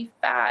gonna make me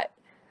fat.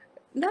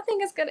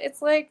 Nothing is gonna.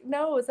 It's like,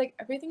 no, it's like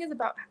everything is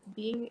about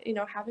being,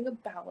 having a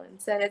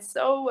balance. And it's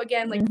so,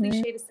 again, like Mhm.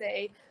 cliche to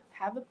say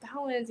have a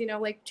balance,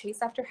 like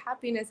chase after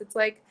happiness. It's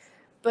like,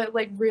 but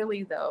like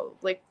really though.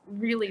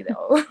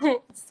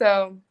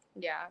 So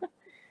yeah.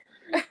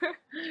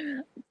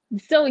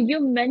 So you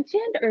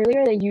mentioned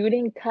earlier that you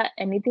didn't cut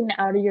anything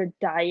out of your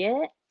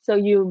diet, so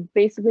you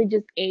basically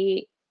just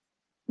ate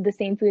the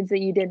same foods that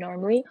you did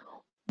normally.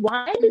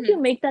 Why did Hmm. you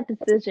make that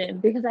decision?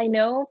 Because I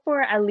know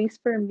for at least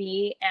for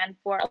me and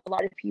for a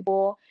lot of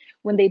people,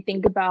 when they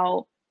think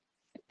about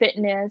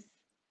fitness,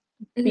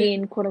 Hmm.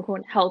 being quote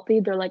unquote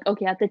healthy, they're like,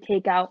 okay, I have to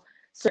take out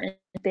certain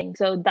things.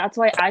 So that's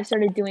why I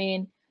started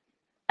doing,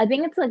 I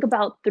think it's like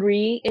about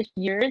 3-ish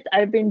years,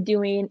 I've been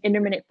doing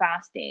intermittent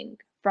fasting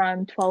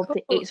from 12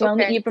 to Oh, 8. So I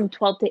only okay. eat from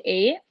 12 to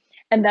 8.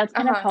 And that's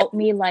kind of Uh-huh. helped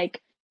me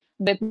like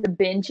with the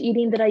binge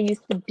eating that I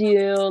used to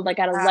do, like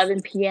at Yeah.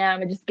 11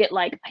 p.m. and just get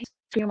like ice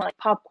cream or like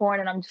popcorn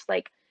and I'm just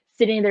like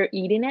sitting there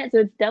eating it. So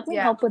it's definitely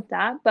Yeah. helped with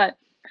that. But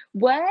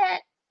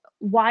what,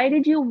 why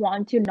did you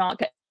want to not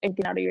get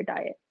anything out of your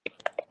diet?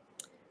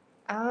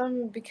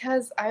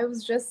 Because I'm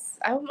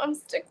a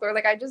stickler.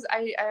 Like,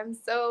 I'm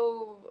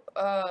so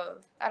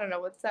I don't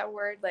know what's that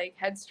word, like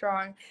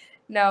headstrong.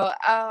 No,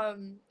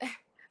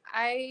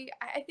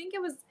 I think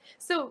it was,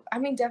 so I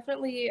mean,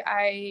 definitely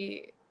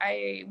I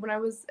when I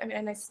was, I mean,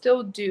 and I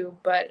still do,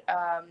 but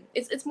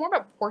it's more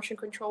about portion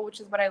control, which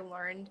is what I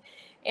learned.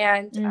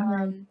 And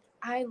Mhm.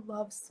 I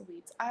love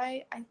sweets.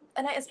 I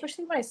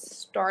especially when I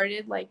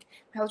started like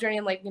my health journey,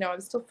 and like, I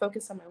was still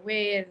focused on my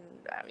weight,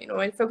 and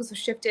my focus was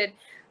shifted.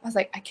 I was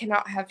like, I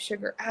cannot have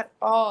sugar at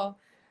all.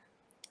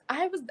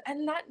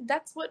 And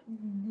that's what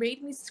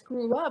made me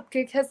screw up,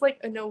 because like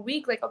in a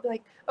week, like I'll be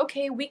like,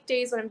 okay,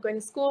 weekdays when I'm going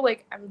to school,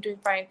 like I'm doing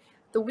fine.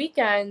 The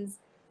weekends,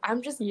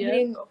 I'm just Yep.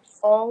 eating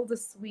all the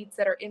sweets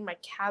that are in my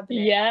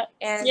cabinet, Yeah.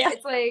 and Yeah.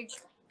 it's like,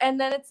 and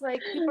then it's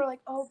like people are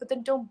like, oh, but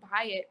then don't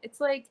buy it. It's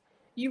like,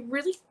 you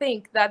really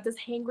think that this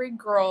hangry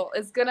girl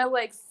is gonna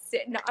like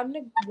sit? No, I'm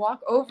gonna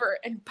walk over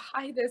and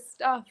buy this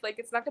stuff. Like,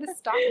 it's not gonna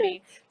stop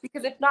me,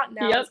 because if not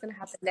now, Yep. it's gonna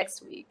happen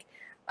next week.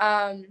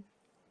 Um,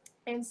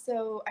 and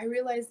so I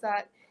realized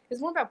that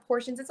it's more about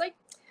portions. It's like,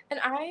 and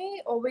I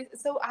always,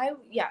 so I,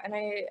 yeah, and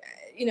I,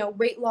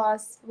 weight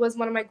loss was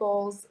one of my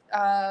goals.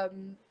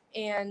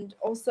 And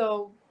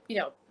also,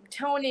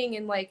 toning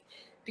and like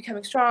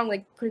becoming strong,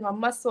 like putting on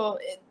muscle,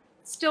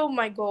 still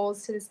my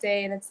goals to this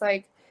day. And it's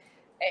like,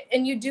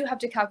 and you do have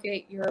to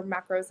calculate your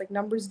macros. Like,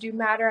 numbers do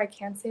matter. I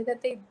can't say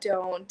that they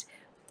don't,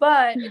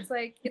 but it's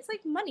like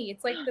money.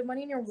 It's like the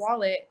money in your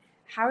wallet.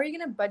 How are you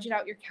going to budget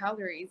out your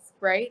calories,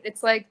 right?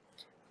 It's like,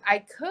 I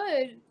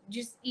could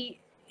just eat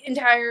an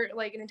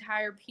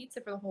entire pizza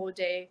for the whole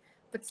day,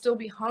 but still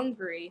be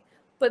hungry.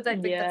 But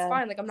like that's Yeah.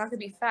 fine. Like, I'm not gonna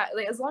be fat.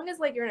 Like, as long as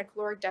like you're in a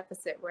caloric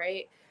deficit,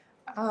 right?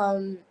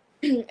 Um,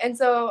 and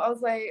so I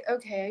was like,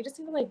 okay, I just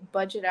need to like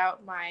budget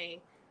out my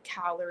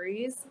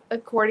calories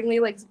accordingly.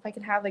 Like, if I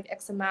can have like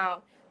X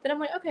amount, then I'm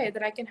like, okay,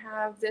 then I can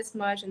have this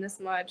much, and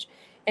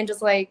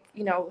just like,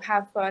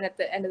 have fun at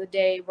the end of the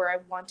day, where I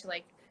want to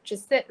like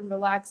just sit and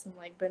relax and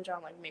like binge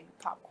on like maybe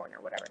popcorn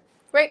or whatever.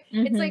 Right?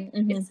 It's like,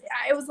 Mhm. Mhm.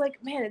 I was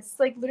like, man, it's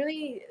like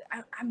literally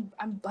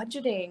I'm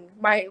budgeting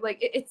my, like,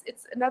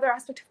 it's another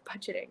aspect of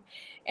budgeting,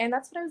 and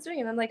that's what I was doing.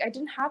 And then like I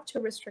didn't have to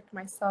restrict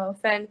myself.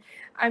 And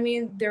I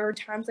mean, there were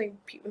times like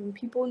when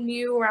people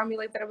knew around me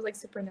like that I was like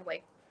super into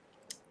like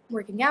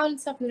working out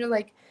and stuff, and they're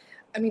like,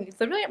 I mean,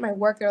 literally at my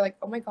work, they're like,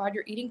 oh my god,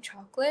 you're eating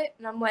chocolate,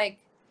 and I'm like,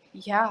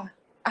 yeah,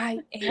 I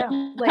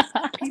am. Like,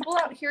 people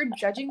out here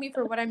judging me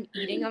for what I'm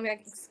eating. I'm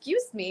like,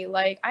 excuse me,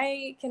 like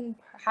I can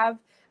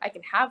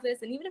have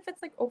this, and even if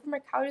it's like over my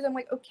calories, I'm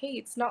like, okay,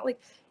 it's not like,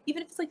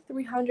 even if it's like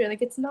 300,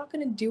 like it's not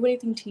gonna do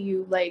anything to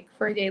you like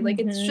for a day. Like,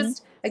 it's Mhm.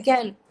 just,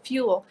 again,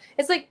 fuel.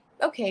 It's like,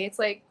 okay, it's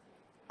like,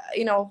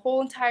 a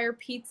whole entire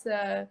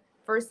pizza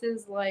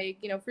versus like,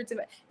 fruits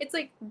and it's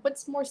like,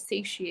 what's more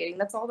satiating?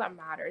 That's all that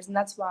matters. And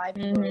that's why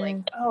people are like,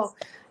 Mhm. oh,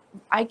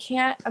 I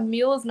can't, a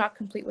meal is not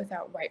complete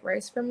without white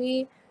rice for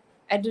me.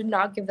 I did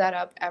not give that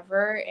up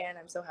ever, and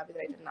I'm so happy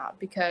that I did not,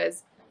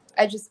 because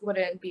I just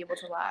wouldn't be able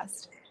to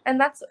last. And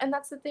that's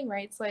the thing,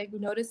 right? It's like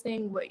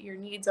noticing what your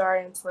needs are,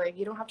 and it's like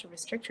you don't have to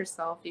restrict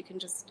yourself. You can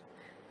just,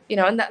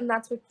 and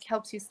that's what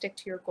helps you stick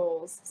to your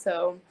goals.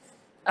 So,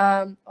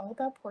 all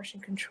about portion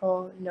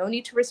control. No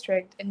need to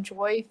restrict.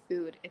 Enjoy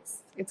food.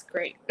 It's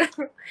great.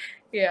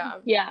 Yeah.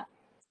 Yeah.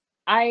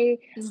 I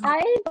Mhm.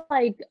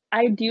 I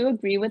I do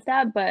agree with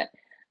that, but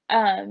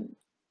um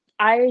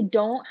I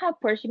don't have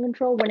portion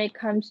control when it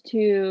comes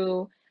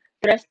to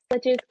tres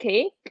leches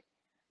cake,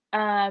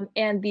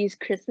 and these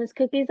Christmas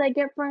cookies I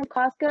get from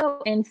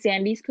Costco and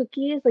Sandy's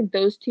cookies, like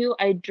those 2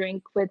 I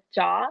drink with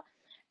jaw,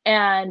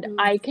 and Ooh,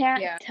 I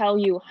can't yeah. tell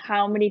you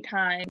how many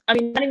times, I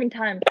mean, not even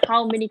times,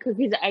 how many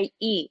cookies I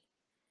eat,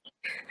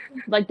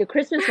 like the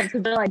Christmas ones, because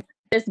 'cause they're like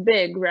this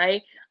big,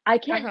 right? I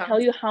can't Uh-huh. tell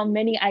you how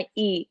many I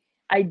eat.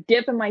 I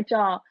dip in my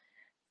jaw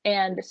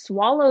and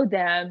swallow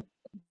them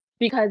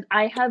because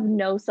I have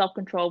no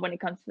self-control when it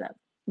comes to them.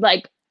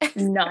 Like,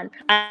 none.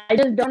 I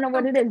just don't know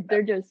what it is.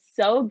 They're just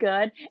so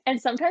good, and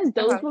sometimes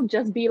those Uh-huh. will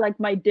just be, like,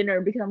 my dinner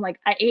because I'm like,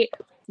 I ate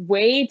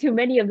way too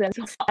many of them,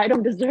 so I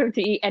don't deserve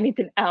to eat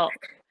anything else.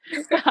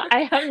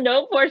 I have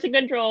no portion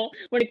control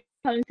when it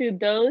comes to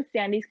those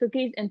Sandy's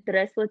cookies and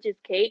tres leches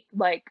cake,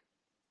 like,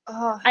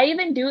 Oh, I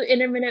even do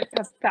intermittent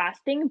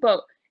fasting,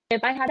 but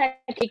if I had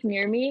that cake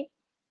near me,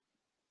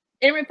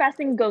 intermittent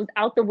fasting goes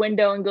out the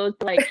window and goes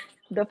to, like,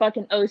 the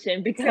fucking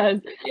ocean because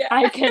yeah.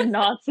 I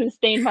cannot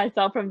sustain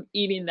myself from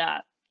eating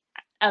that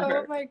Oh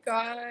ever. my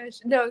gosh.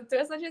 No,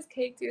 there's not just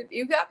cake, dude.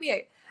 You got me.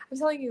 I'm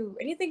telling you,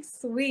 anything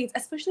sweet,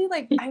 especially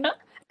like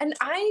and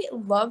I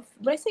love,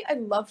 when I say I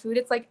love food,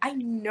 it's like I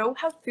know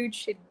how food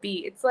should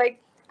be. It's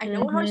like I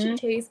know how it should Mhm.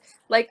 taste.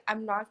 Like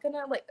I'm not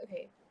gonna like,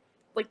 okay,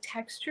 like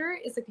texture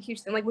is like a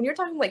huge thing. Like when you're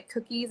talking like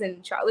cookies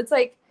and chocolate, it's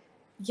like,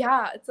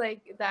 yeah, it's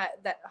like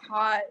that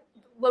hot,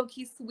 low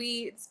key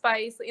sweet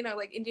spice,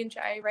 like Indian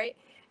chai, right?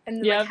 And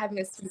then like Yep. having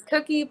a sweet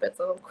cookie, but it's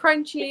a little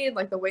crunchy, and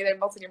like the way that it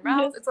melts in your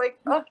mouth, Yes. it's like,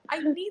 oh, I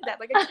need that.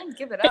 Like I can't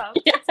give it up.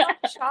 Yeah. It's not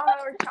chai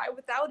or chai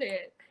without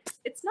it.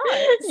 It's not.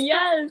 So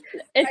Yes.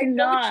 It's I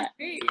know what you not.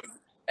 mean.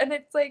 And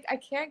it's like I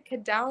can't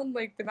cut down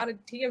like the amount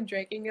of tea I'm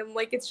drinking, and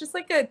like it's just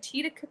like a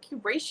tea to cookie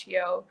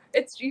ratio.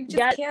 It's, you just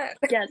Yes. can't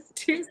Yes.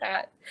 do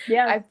that.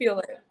 Yes. I feel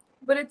it.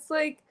 But it's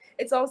like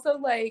it's also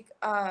like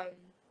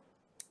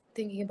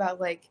thinking about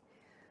like,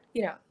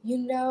 you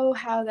know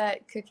how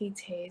that cookie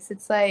tastes.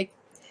 It's like,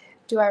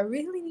 do I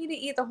really need to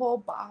eat the whole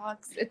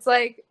box? It's I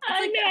like,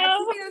 have you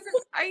know. made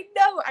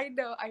those?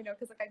 I know,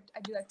 because like I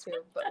do that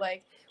too. But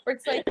like, where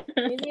it's like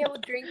maybe I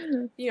would drink,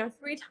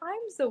 3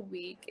 times a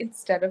week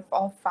instead of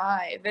all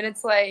 5, and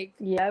it's like,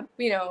 Yep.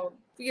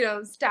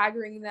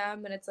 staggering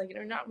them, and it's like,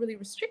 not really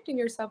restricting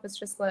yourself. It's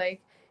just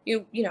like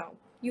you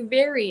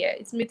vary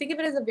it. Think of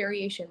it as a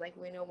variation. Like,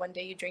 one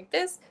day you drink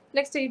this,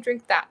 next day you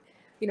drink that.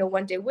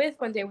 One day with,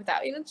 one day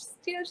without. Just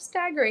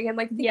staggering and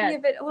like thinking Yes.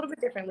 of it a little bit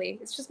differently.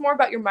 It's just more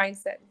about your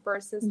mindset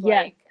versus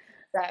Yes. like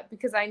that.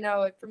 Because I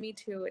know for me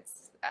too,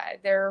 it's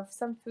there are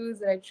some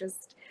foods that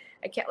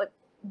I can't, like,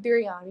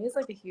 biryani is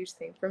like a huge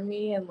thing for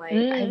me, and like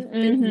I've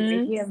been Mhm.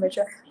 making it much,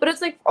 but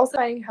it's like also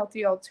finding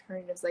healthy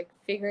alternatives, like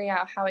figuring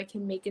out how I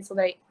can make it so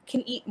that I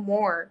can eat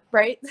more,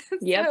 right?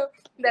 Yep. So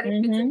that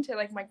it fits Mhm. into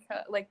like my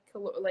like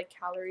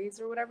calories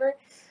or whatever.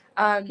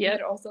 But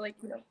Yep. also like,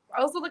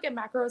 I also look at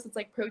macros. It's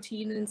like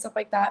protein and stuff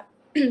like that.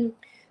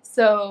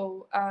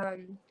 So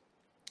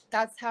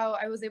that's how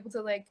I was able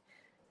to like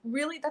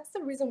really. That's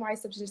the reason why I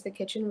substituted the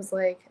kitchen, was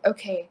like,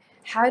 okay,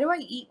 how do I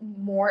eat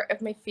more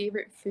of my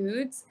favorite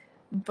foods,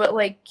 but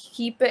like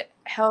keep it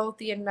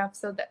healthy enough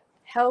so that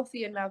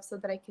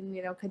I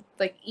can, could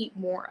like eat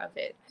more of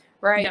it,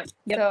 right? Yep.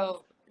 Yep.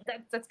 So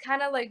that's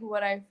kind of like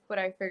what I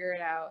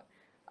figured out.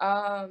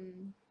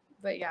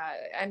 But yeah,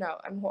 I know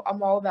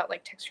I'm all about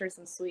like textures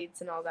and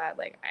sweets and all that.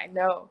 Like I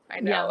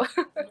Yeah. know.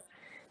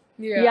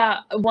 Yeah. Yeah.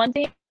 One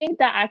thing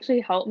that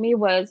actually helped me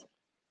was,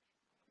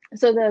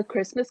 so the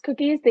Christmas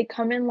cookies, they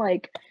come in,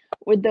 like,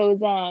 with those,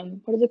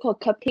 what is it called?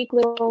 Cupcake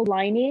little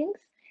linings,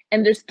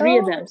 and there's 3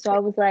 of them. Oh, So I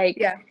was like,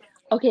 yeah.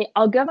 "Okay,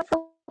 I'll get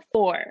myself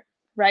 4,"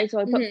 right? So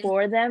I put Hmm.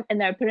 4 of them,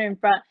 and then I put it in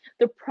front.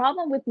 The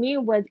problem with me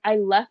was I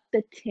left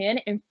the tin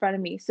in front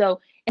of me. So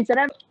instead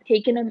of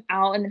taking them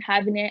out and then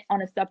having it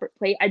on a separate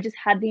plate, I just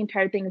had the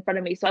entire thing in front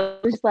of me. So I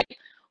was just, like,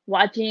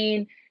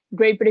 watching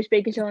Great British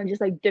Baking Show and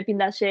just, like, dipping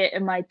that shit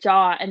in my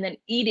jaw and then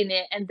eating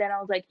it, and then I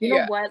was like, "You know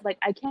Yeah. what? Like,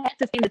 I can't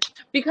sustain this,"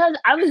 because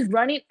I was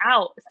running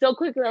out so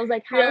quickly. I was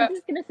like, "How is Yeah.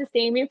 this gonna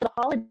sustain me for the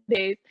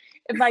holidays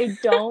if I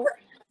don't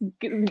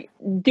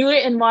do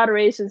it in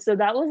moderation?" So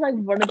that was like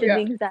one of the Yeah.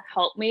 things that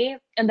helped me,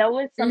 and that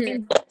was Hmm.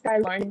 something that I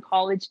learned in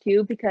college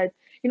too, because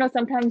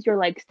sometimes you're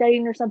like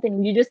studying or something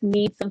and you just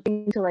need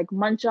something to like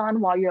munch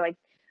on while you're like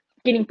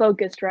getting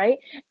focused, right?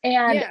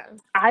 And Yeah.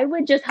 I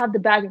would just have the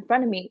bag in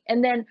front of me,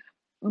 and then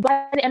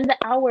by the end of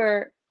the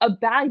hour a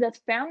bag that's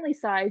family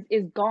size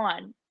is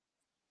gone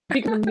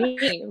because of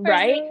me, I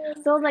right? know.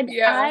 So I was like,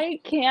 Yeah. I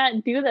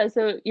can't do this.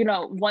 So,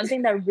 one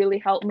thing that really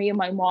helped me, and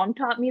my mom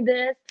taught me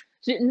this.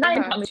 She not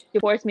even Uh-huh. taught me, she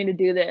forced me to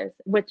do this,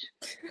 which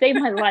saved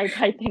my life,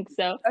 I think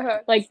so. Uh-huh.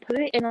 Like, put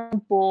it in a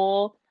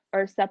bowl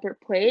or a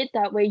separate plate.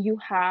 That way you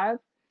have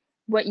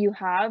what you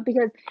have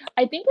because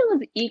I think it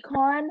was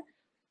econ.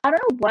 I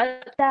don't know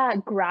what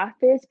that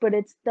graph is, but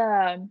it's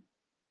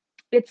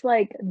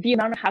like the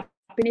amount of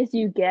happiness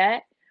you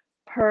get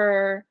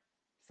per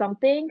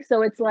something.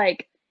 So it's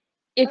like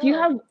if you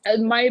Oh, have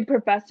my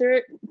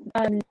professor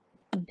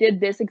did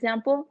this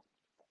example,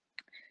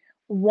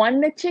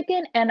 one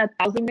McChicken and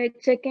 1,000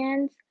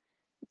 McChickens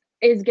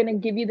is gonna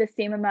give you the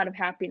same amount of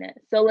happiness.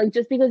 So like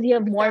just because you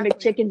have more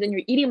exactly. McChickens and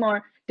you're eating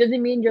more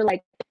doesn't mean you're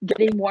like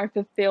getting more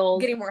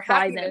fulfilled Getting more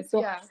by them. happiness.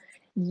 So Yeah.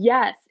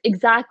 yes,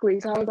 exactly.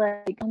 So I Uh-huh. was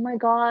like, oh my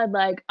God,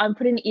 like I'm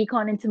putting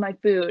econ into my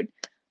food,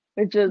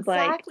 which is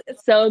like Exactly.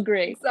 so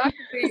great.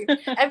 Exactly.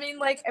 I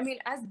mean,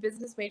 as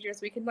business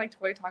majors, we can like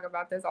totally talk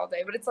about this all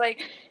day, but it's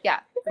like,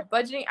 yeah, the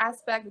budgeting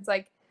aspect, it's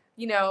like,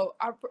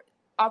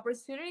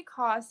 opportunity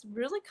cost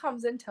really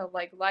comes into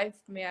like life,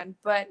 man.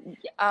 But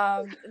Yeah,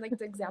 and, like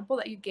the example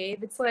that you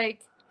gave, it's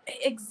like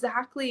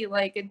exactly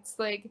like it's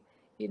like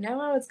you know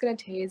how it's gonna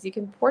taste. You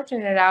can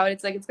portion it out.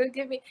 It's like it's gonna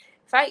give me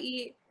if I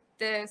eat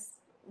this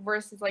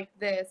versus like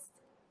this,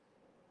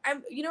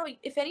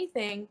 if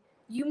anything,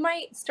 you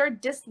might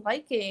start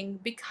disliking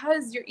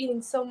because you're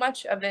eating so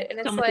much of it. And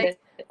so it's much of like, it.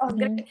 oh,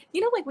 Hmm.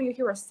 like when you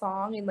hear a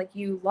song and like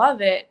you love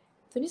it,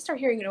 then you start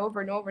hearing it over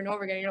and over and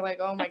over again. And you're like,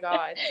 oh my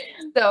God.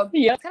 So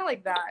Yep. it's kind of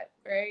like that,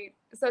 right?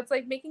 So it's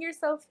like making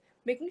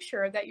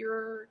sure that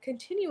you're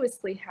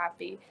continuously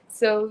happy.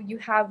 So you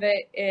have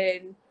it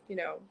in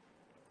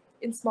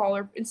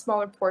smaller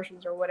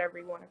portions or whatever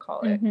you want to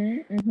call it.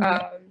 Mhm.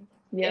 Mhm.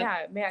 Yep.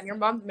 Yeah, man, your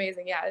mom's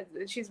amazing. Yeah,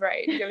 she's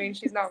right. I mean,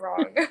 she's not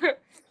wrong.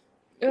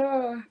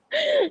 Ugh,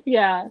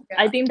 Yeah,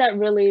 I yeah. think that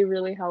really,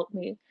 really helped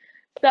me.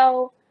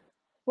 So,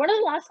 one of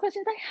the last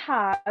questions I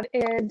have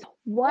is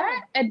what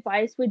Yeah.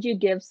 advice would you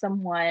give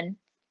someone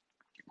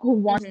who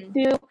wants Mhm.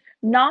 to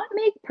not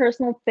make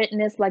personal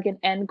fitness like an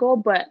end goal,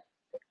 but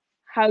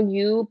how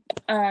you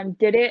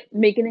did it,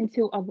 make it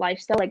into a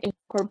lifestyle, like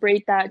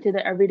incorporate that to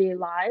their everyday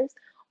lives?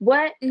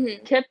 What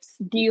Mhm. tips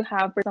do you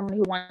have for someone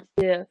who wants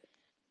to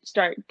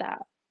start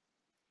that?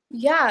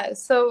 Yeah.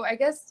 So I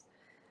guess.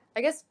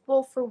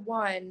 Well, for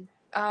one,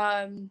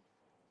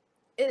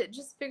 it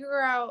just figure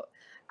out.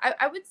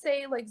 I would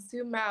say like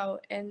zoom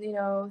out and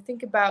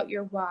think about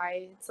your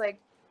why. It's like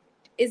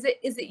is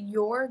it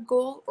your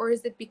goal or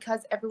is it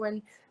because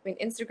everyone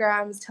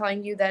Instagram is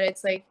telling you that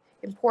it's like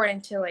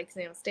important to like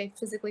stay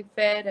physically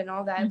fit and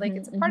all that, like Mhm.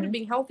 it's a part of Mhm.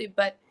 being healthy,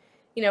 but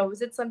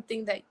is it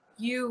something that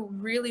you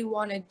really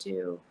want to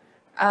do?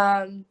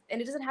 And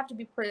it doesn't have to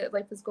be for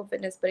like physical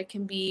fitness, but it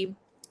can be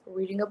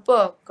reading a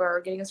book or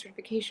getting a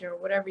certification or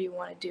whatever you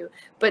want to do,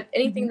 but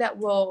anything Mhm. that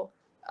will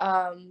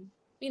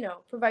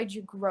provide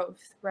you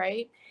growth,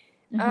 right?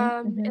 Mhm.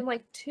 Mhm. And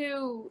like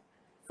two,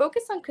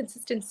 focus on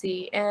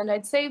consistency. And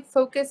I'd say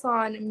focus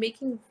on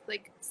making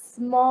like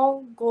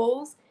small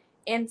goals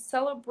and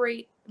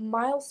celebrate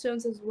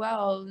milestones as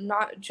well.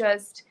 Not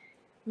just,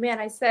 man,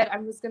 I said I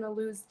was going to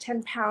lose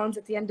 10 pounds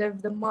at the end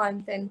of the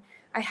month and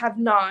I have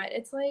not.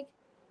 It's like,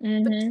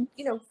 but Mhm.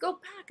 go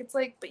back. It's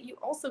like, but you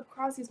also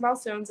cross these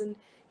milestones and,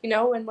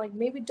 and like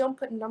maybe don't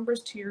put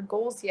numbers to your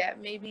goals yet.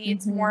 Maybe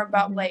it's more Mhm.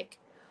 about Mhm. like,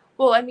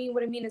 well, I mean,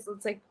 what I mean is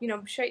it's like,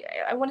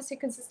 I want to stay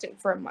consistent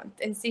for a month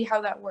and see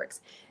how that works.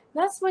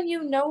 That's when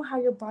you know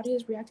how your body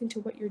is reacting to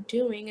what you're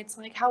doing. It's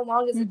like, how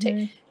long does it take?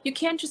 Mhm. You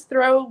can't just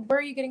throw, where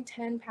are you getting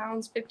 10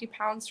 pounds, 50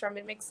 pounds from?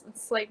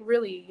 It's like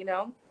really,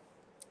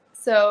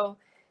 So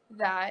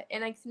that,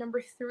 and like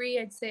number three,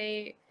 I'd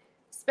say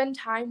spend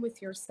time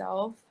with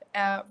yourself,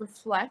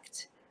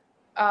 reflect,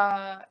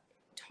 uh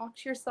talk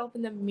to yourself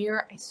in the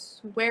mirror. I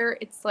swear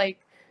it's like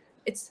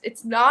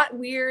it's not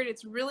weird.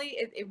 It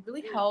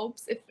really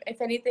helps.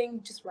 If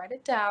anything, just write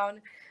it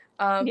down.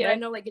 But I Yep.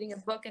 know like getting a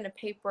book and a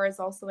paper is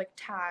also like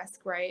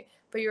task, right?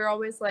 But you're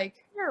always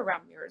like you're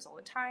around mirrors all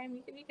the time.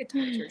 You can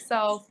talk to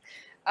yourself.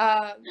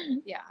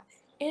 Yeah.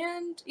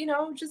 And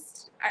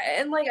just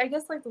and like I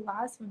guess like the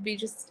last would be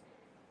just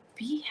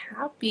be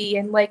happy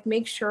and like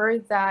make sure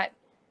that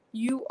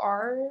you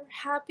are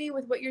happy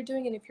with what you're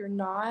doing. And if you're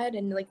not,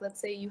 and like let's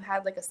say you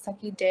had like a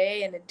sucky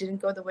day and it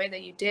didn't go the way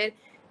that you did,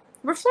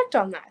 reflect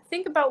on that.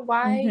 Think about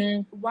why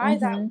Mhm. why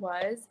that Mhm.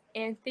 was,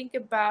 and think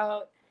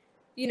about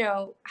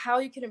how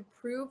you can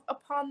improve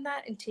upon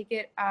that and take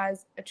it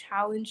as a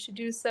challenge to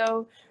do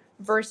so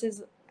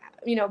versus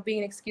being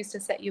an excuse to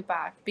set you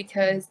back,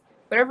 because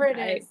whatever it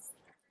Right. is,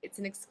 it's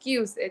an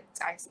excuse.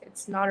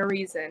 It's not a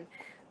reason.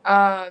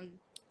 um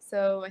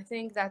so I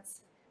think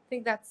that's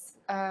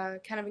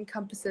kind of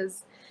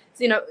encompasses,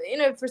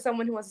 for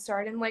someone who wants to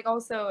start. And like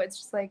also it's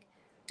just like,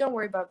 don't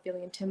worry about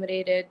feeling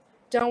intimidated.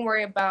 Don't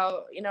worry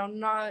about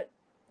not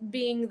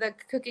being the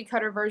cookie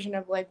cutter version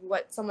of like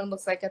what someone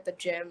looks like at the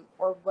gym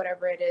or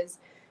whatever it is.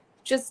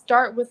 Just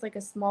start with like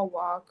a small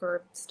walk,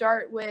 or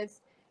start with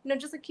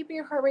just like keeping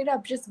your heart rate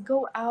up. Just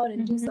go out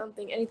and do Mhm.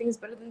 something. Anything is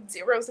better than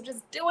zero, so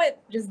just do it.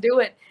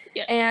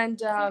 Yeah.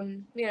 And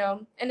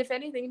and if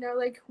anything,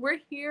 like we're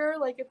here,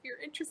 like if you're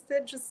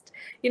interested, just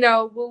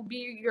we'll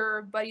be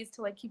your buddies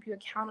to like keep you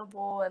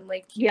accountable and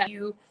like keep Yeah.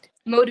 you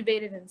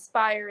motivated and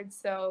inspired.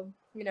 So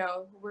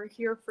we're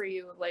here for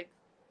you, like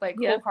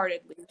Yeah.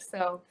 wholeheartedly.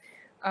 So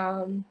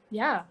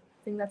Yeah,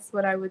 I think that's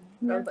what I Yeah.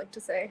 would like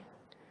to say.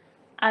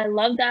 I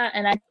love that,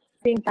 and I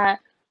think that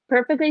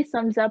perfectly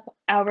sums up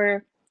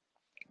our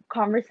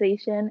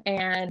conversation,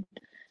 and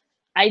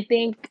I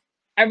think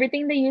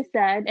everything that you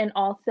said, and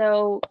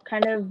also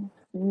kind of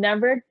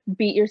never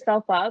beat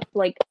yourself up.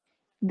 Like,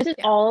 this is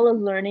Yeah. all a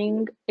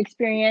learning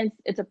experience.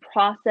 It's a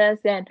process,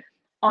 and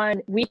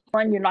on week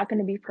one, you're not going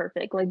to be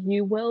perfect. Like,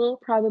 you will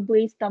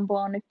probably stumble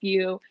on a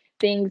few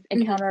things,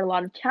 Hmm. encounter a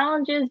lot of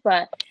challenges,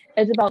 but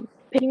it's about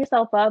picking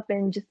yourself up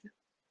and just,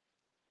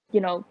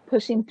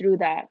 pushing through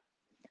that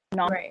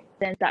Right.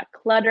 nonsense, that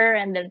clutter,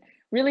 and then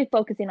really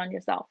focusing on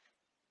yourself.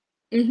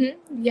 Yeah.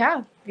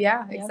 Yeah.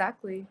 Yep.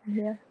 Exactly.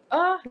 Yeah.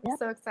 Oh, I'm Yeah.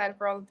 so excited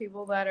for all the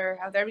people that are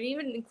out there. I mean,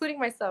 even including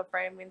myself,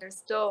 right? I mean, there's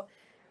still,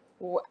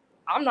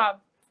 I'm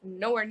not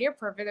nowhere near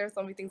perfect. There's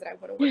so many things that I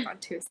want to work on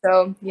too.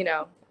 So,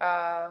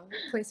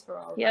 place for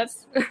all of Yep.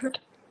 us.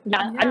 Yeah,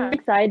 I'm Yeah.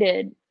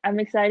 excited. I'm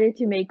excited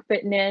to make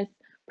fitness,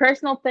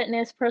 personal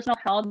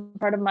health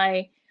part of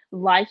my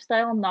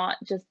lifestyle, not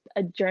just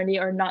a journey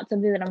or not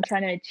something that I'm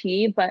trying to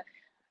achieve, but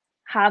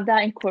have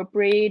that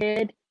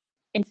incorporated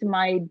into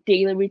my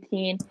daily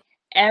routine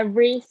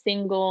every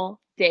single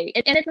day.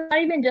 And it's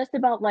not even just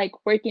about like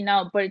working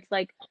out, but it's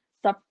like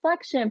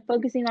self-reflection,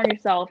 focusing on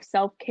yourself,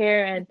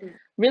 self-care, and Mhm.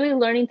 really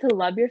learning to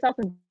love yourself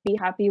and be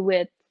happy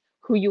with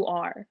who you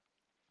are.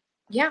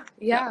 Yeah. So,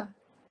 Yeah.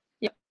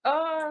 yep,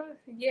 Oh,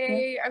 yeah,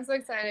 yay. I'm so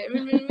excited. I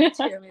mean, me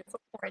too. I mean, it's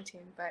a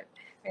quarantine, but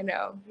I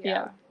know. yeah,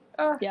 Yeah.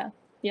 Oh, yeah,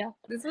 yeah.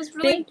 this was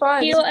really Thank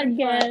fun. This you was really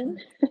fun.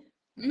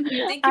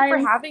 again. Thank you for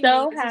I'm having me.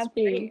 so This was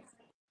happy. great.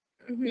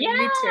 Yeah,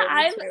 Me too. Me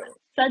I've too.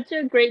 such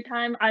a great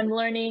time. I've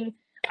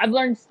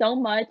learned so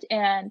much,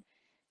 and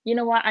you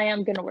know what? I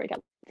am gonna work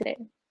out today.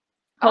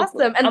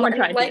 Awesome. Hopefully. I'm gonna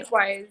try to.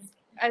 Likewise,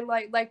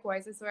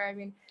 likewise. I swear. I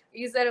mean,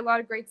 you said a lot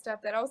of great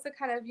stuff that also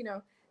kind of,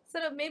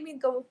 sort of made me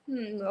go a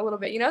little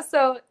bit.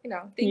 So, thank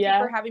you for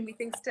Yeah. having me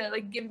things to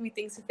like giving me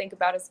things to think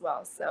about as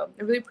well. So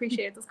I really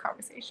appreciated this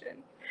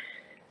conversation.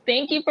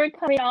 Thank you for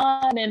coming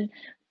on, and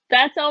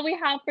that's all we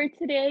have for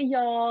today,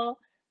 y'all.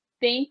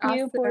 Thank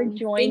you for Awesome. Thank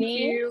joining.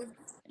 you.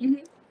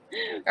 Mhm.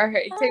 All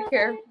right. Take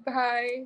care. Bye. Bye.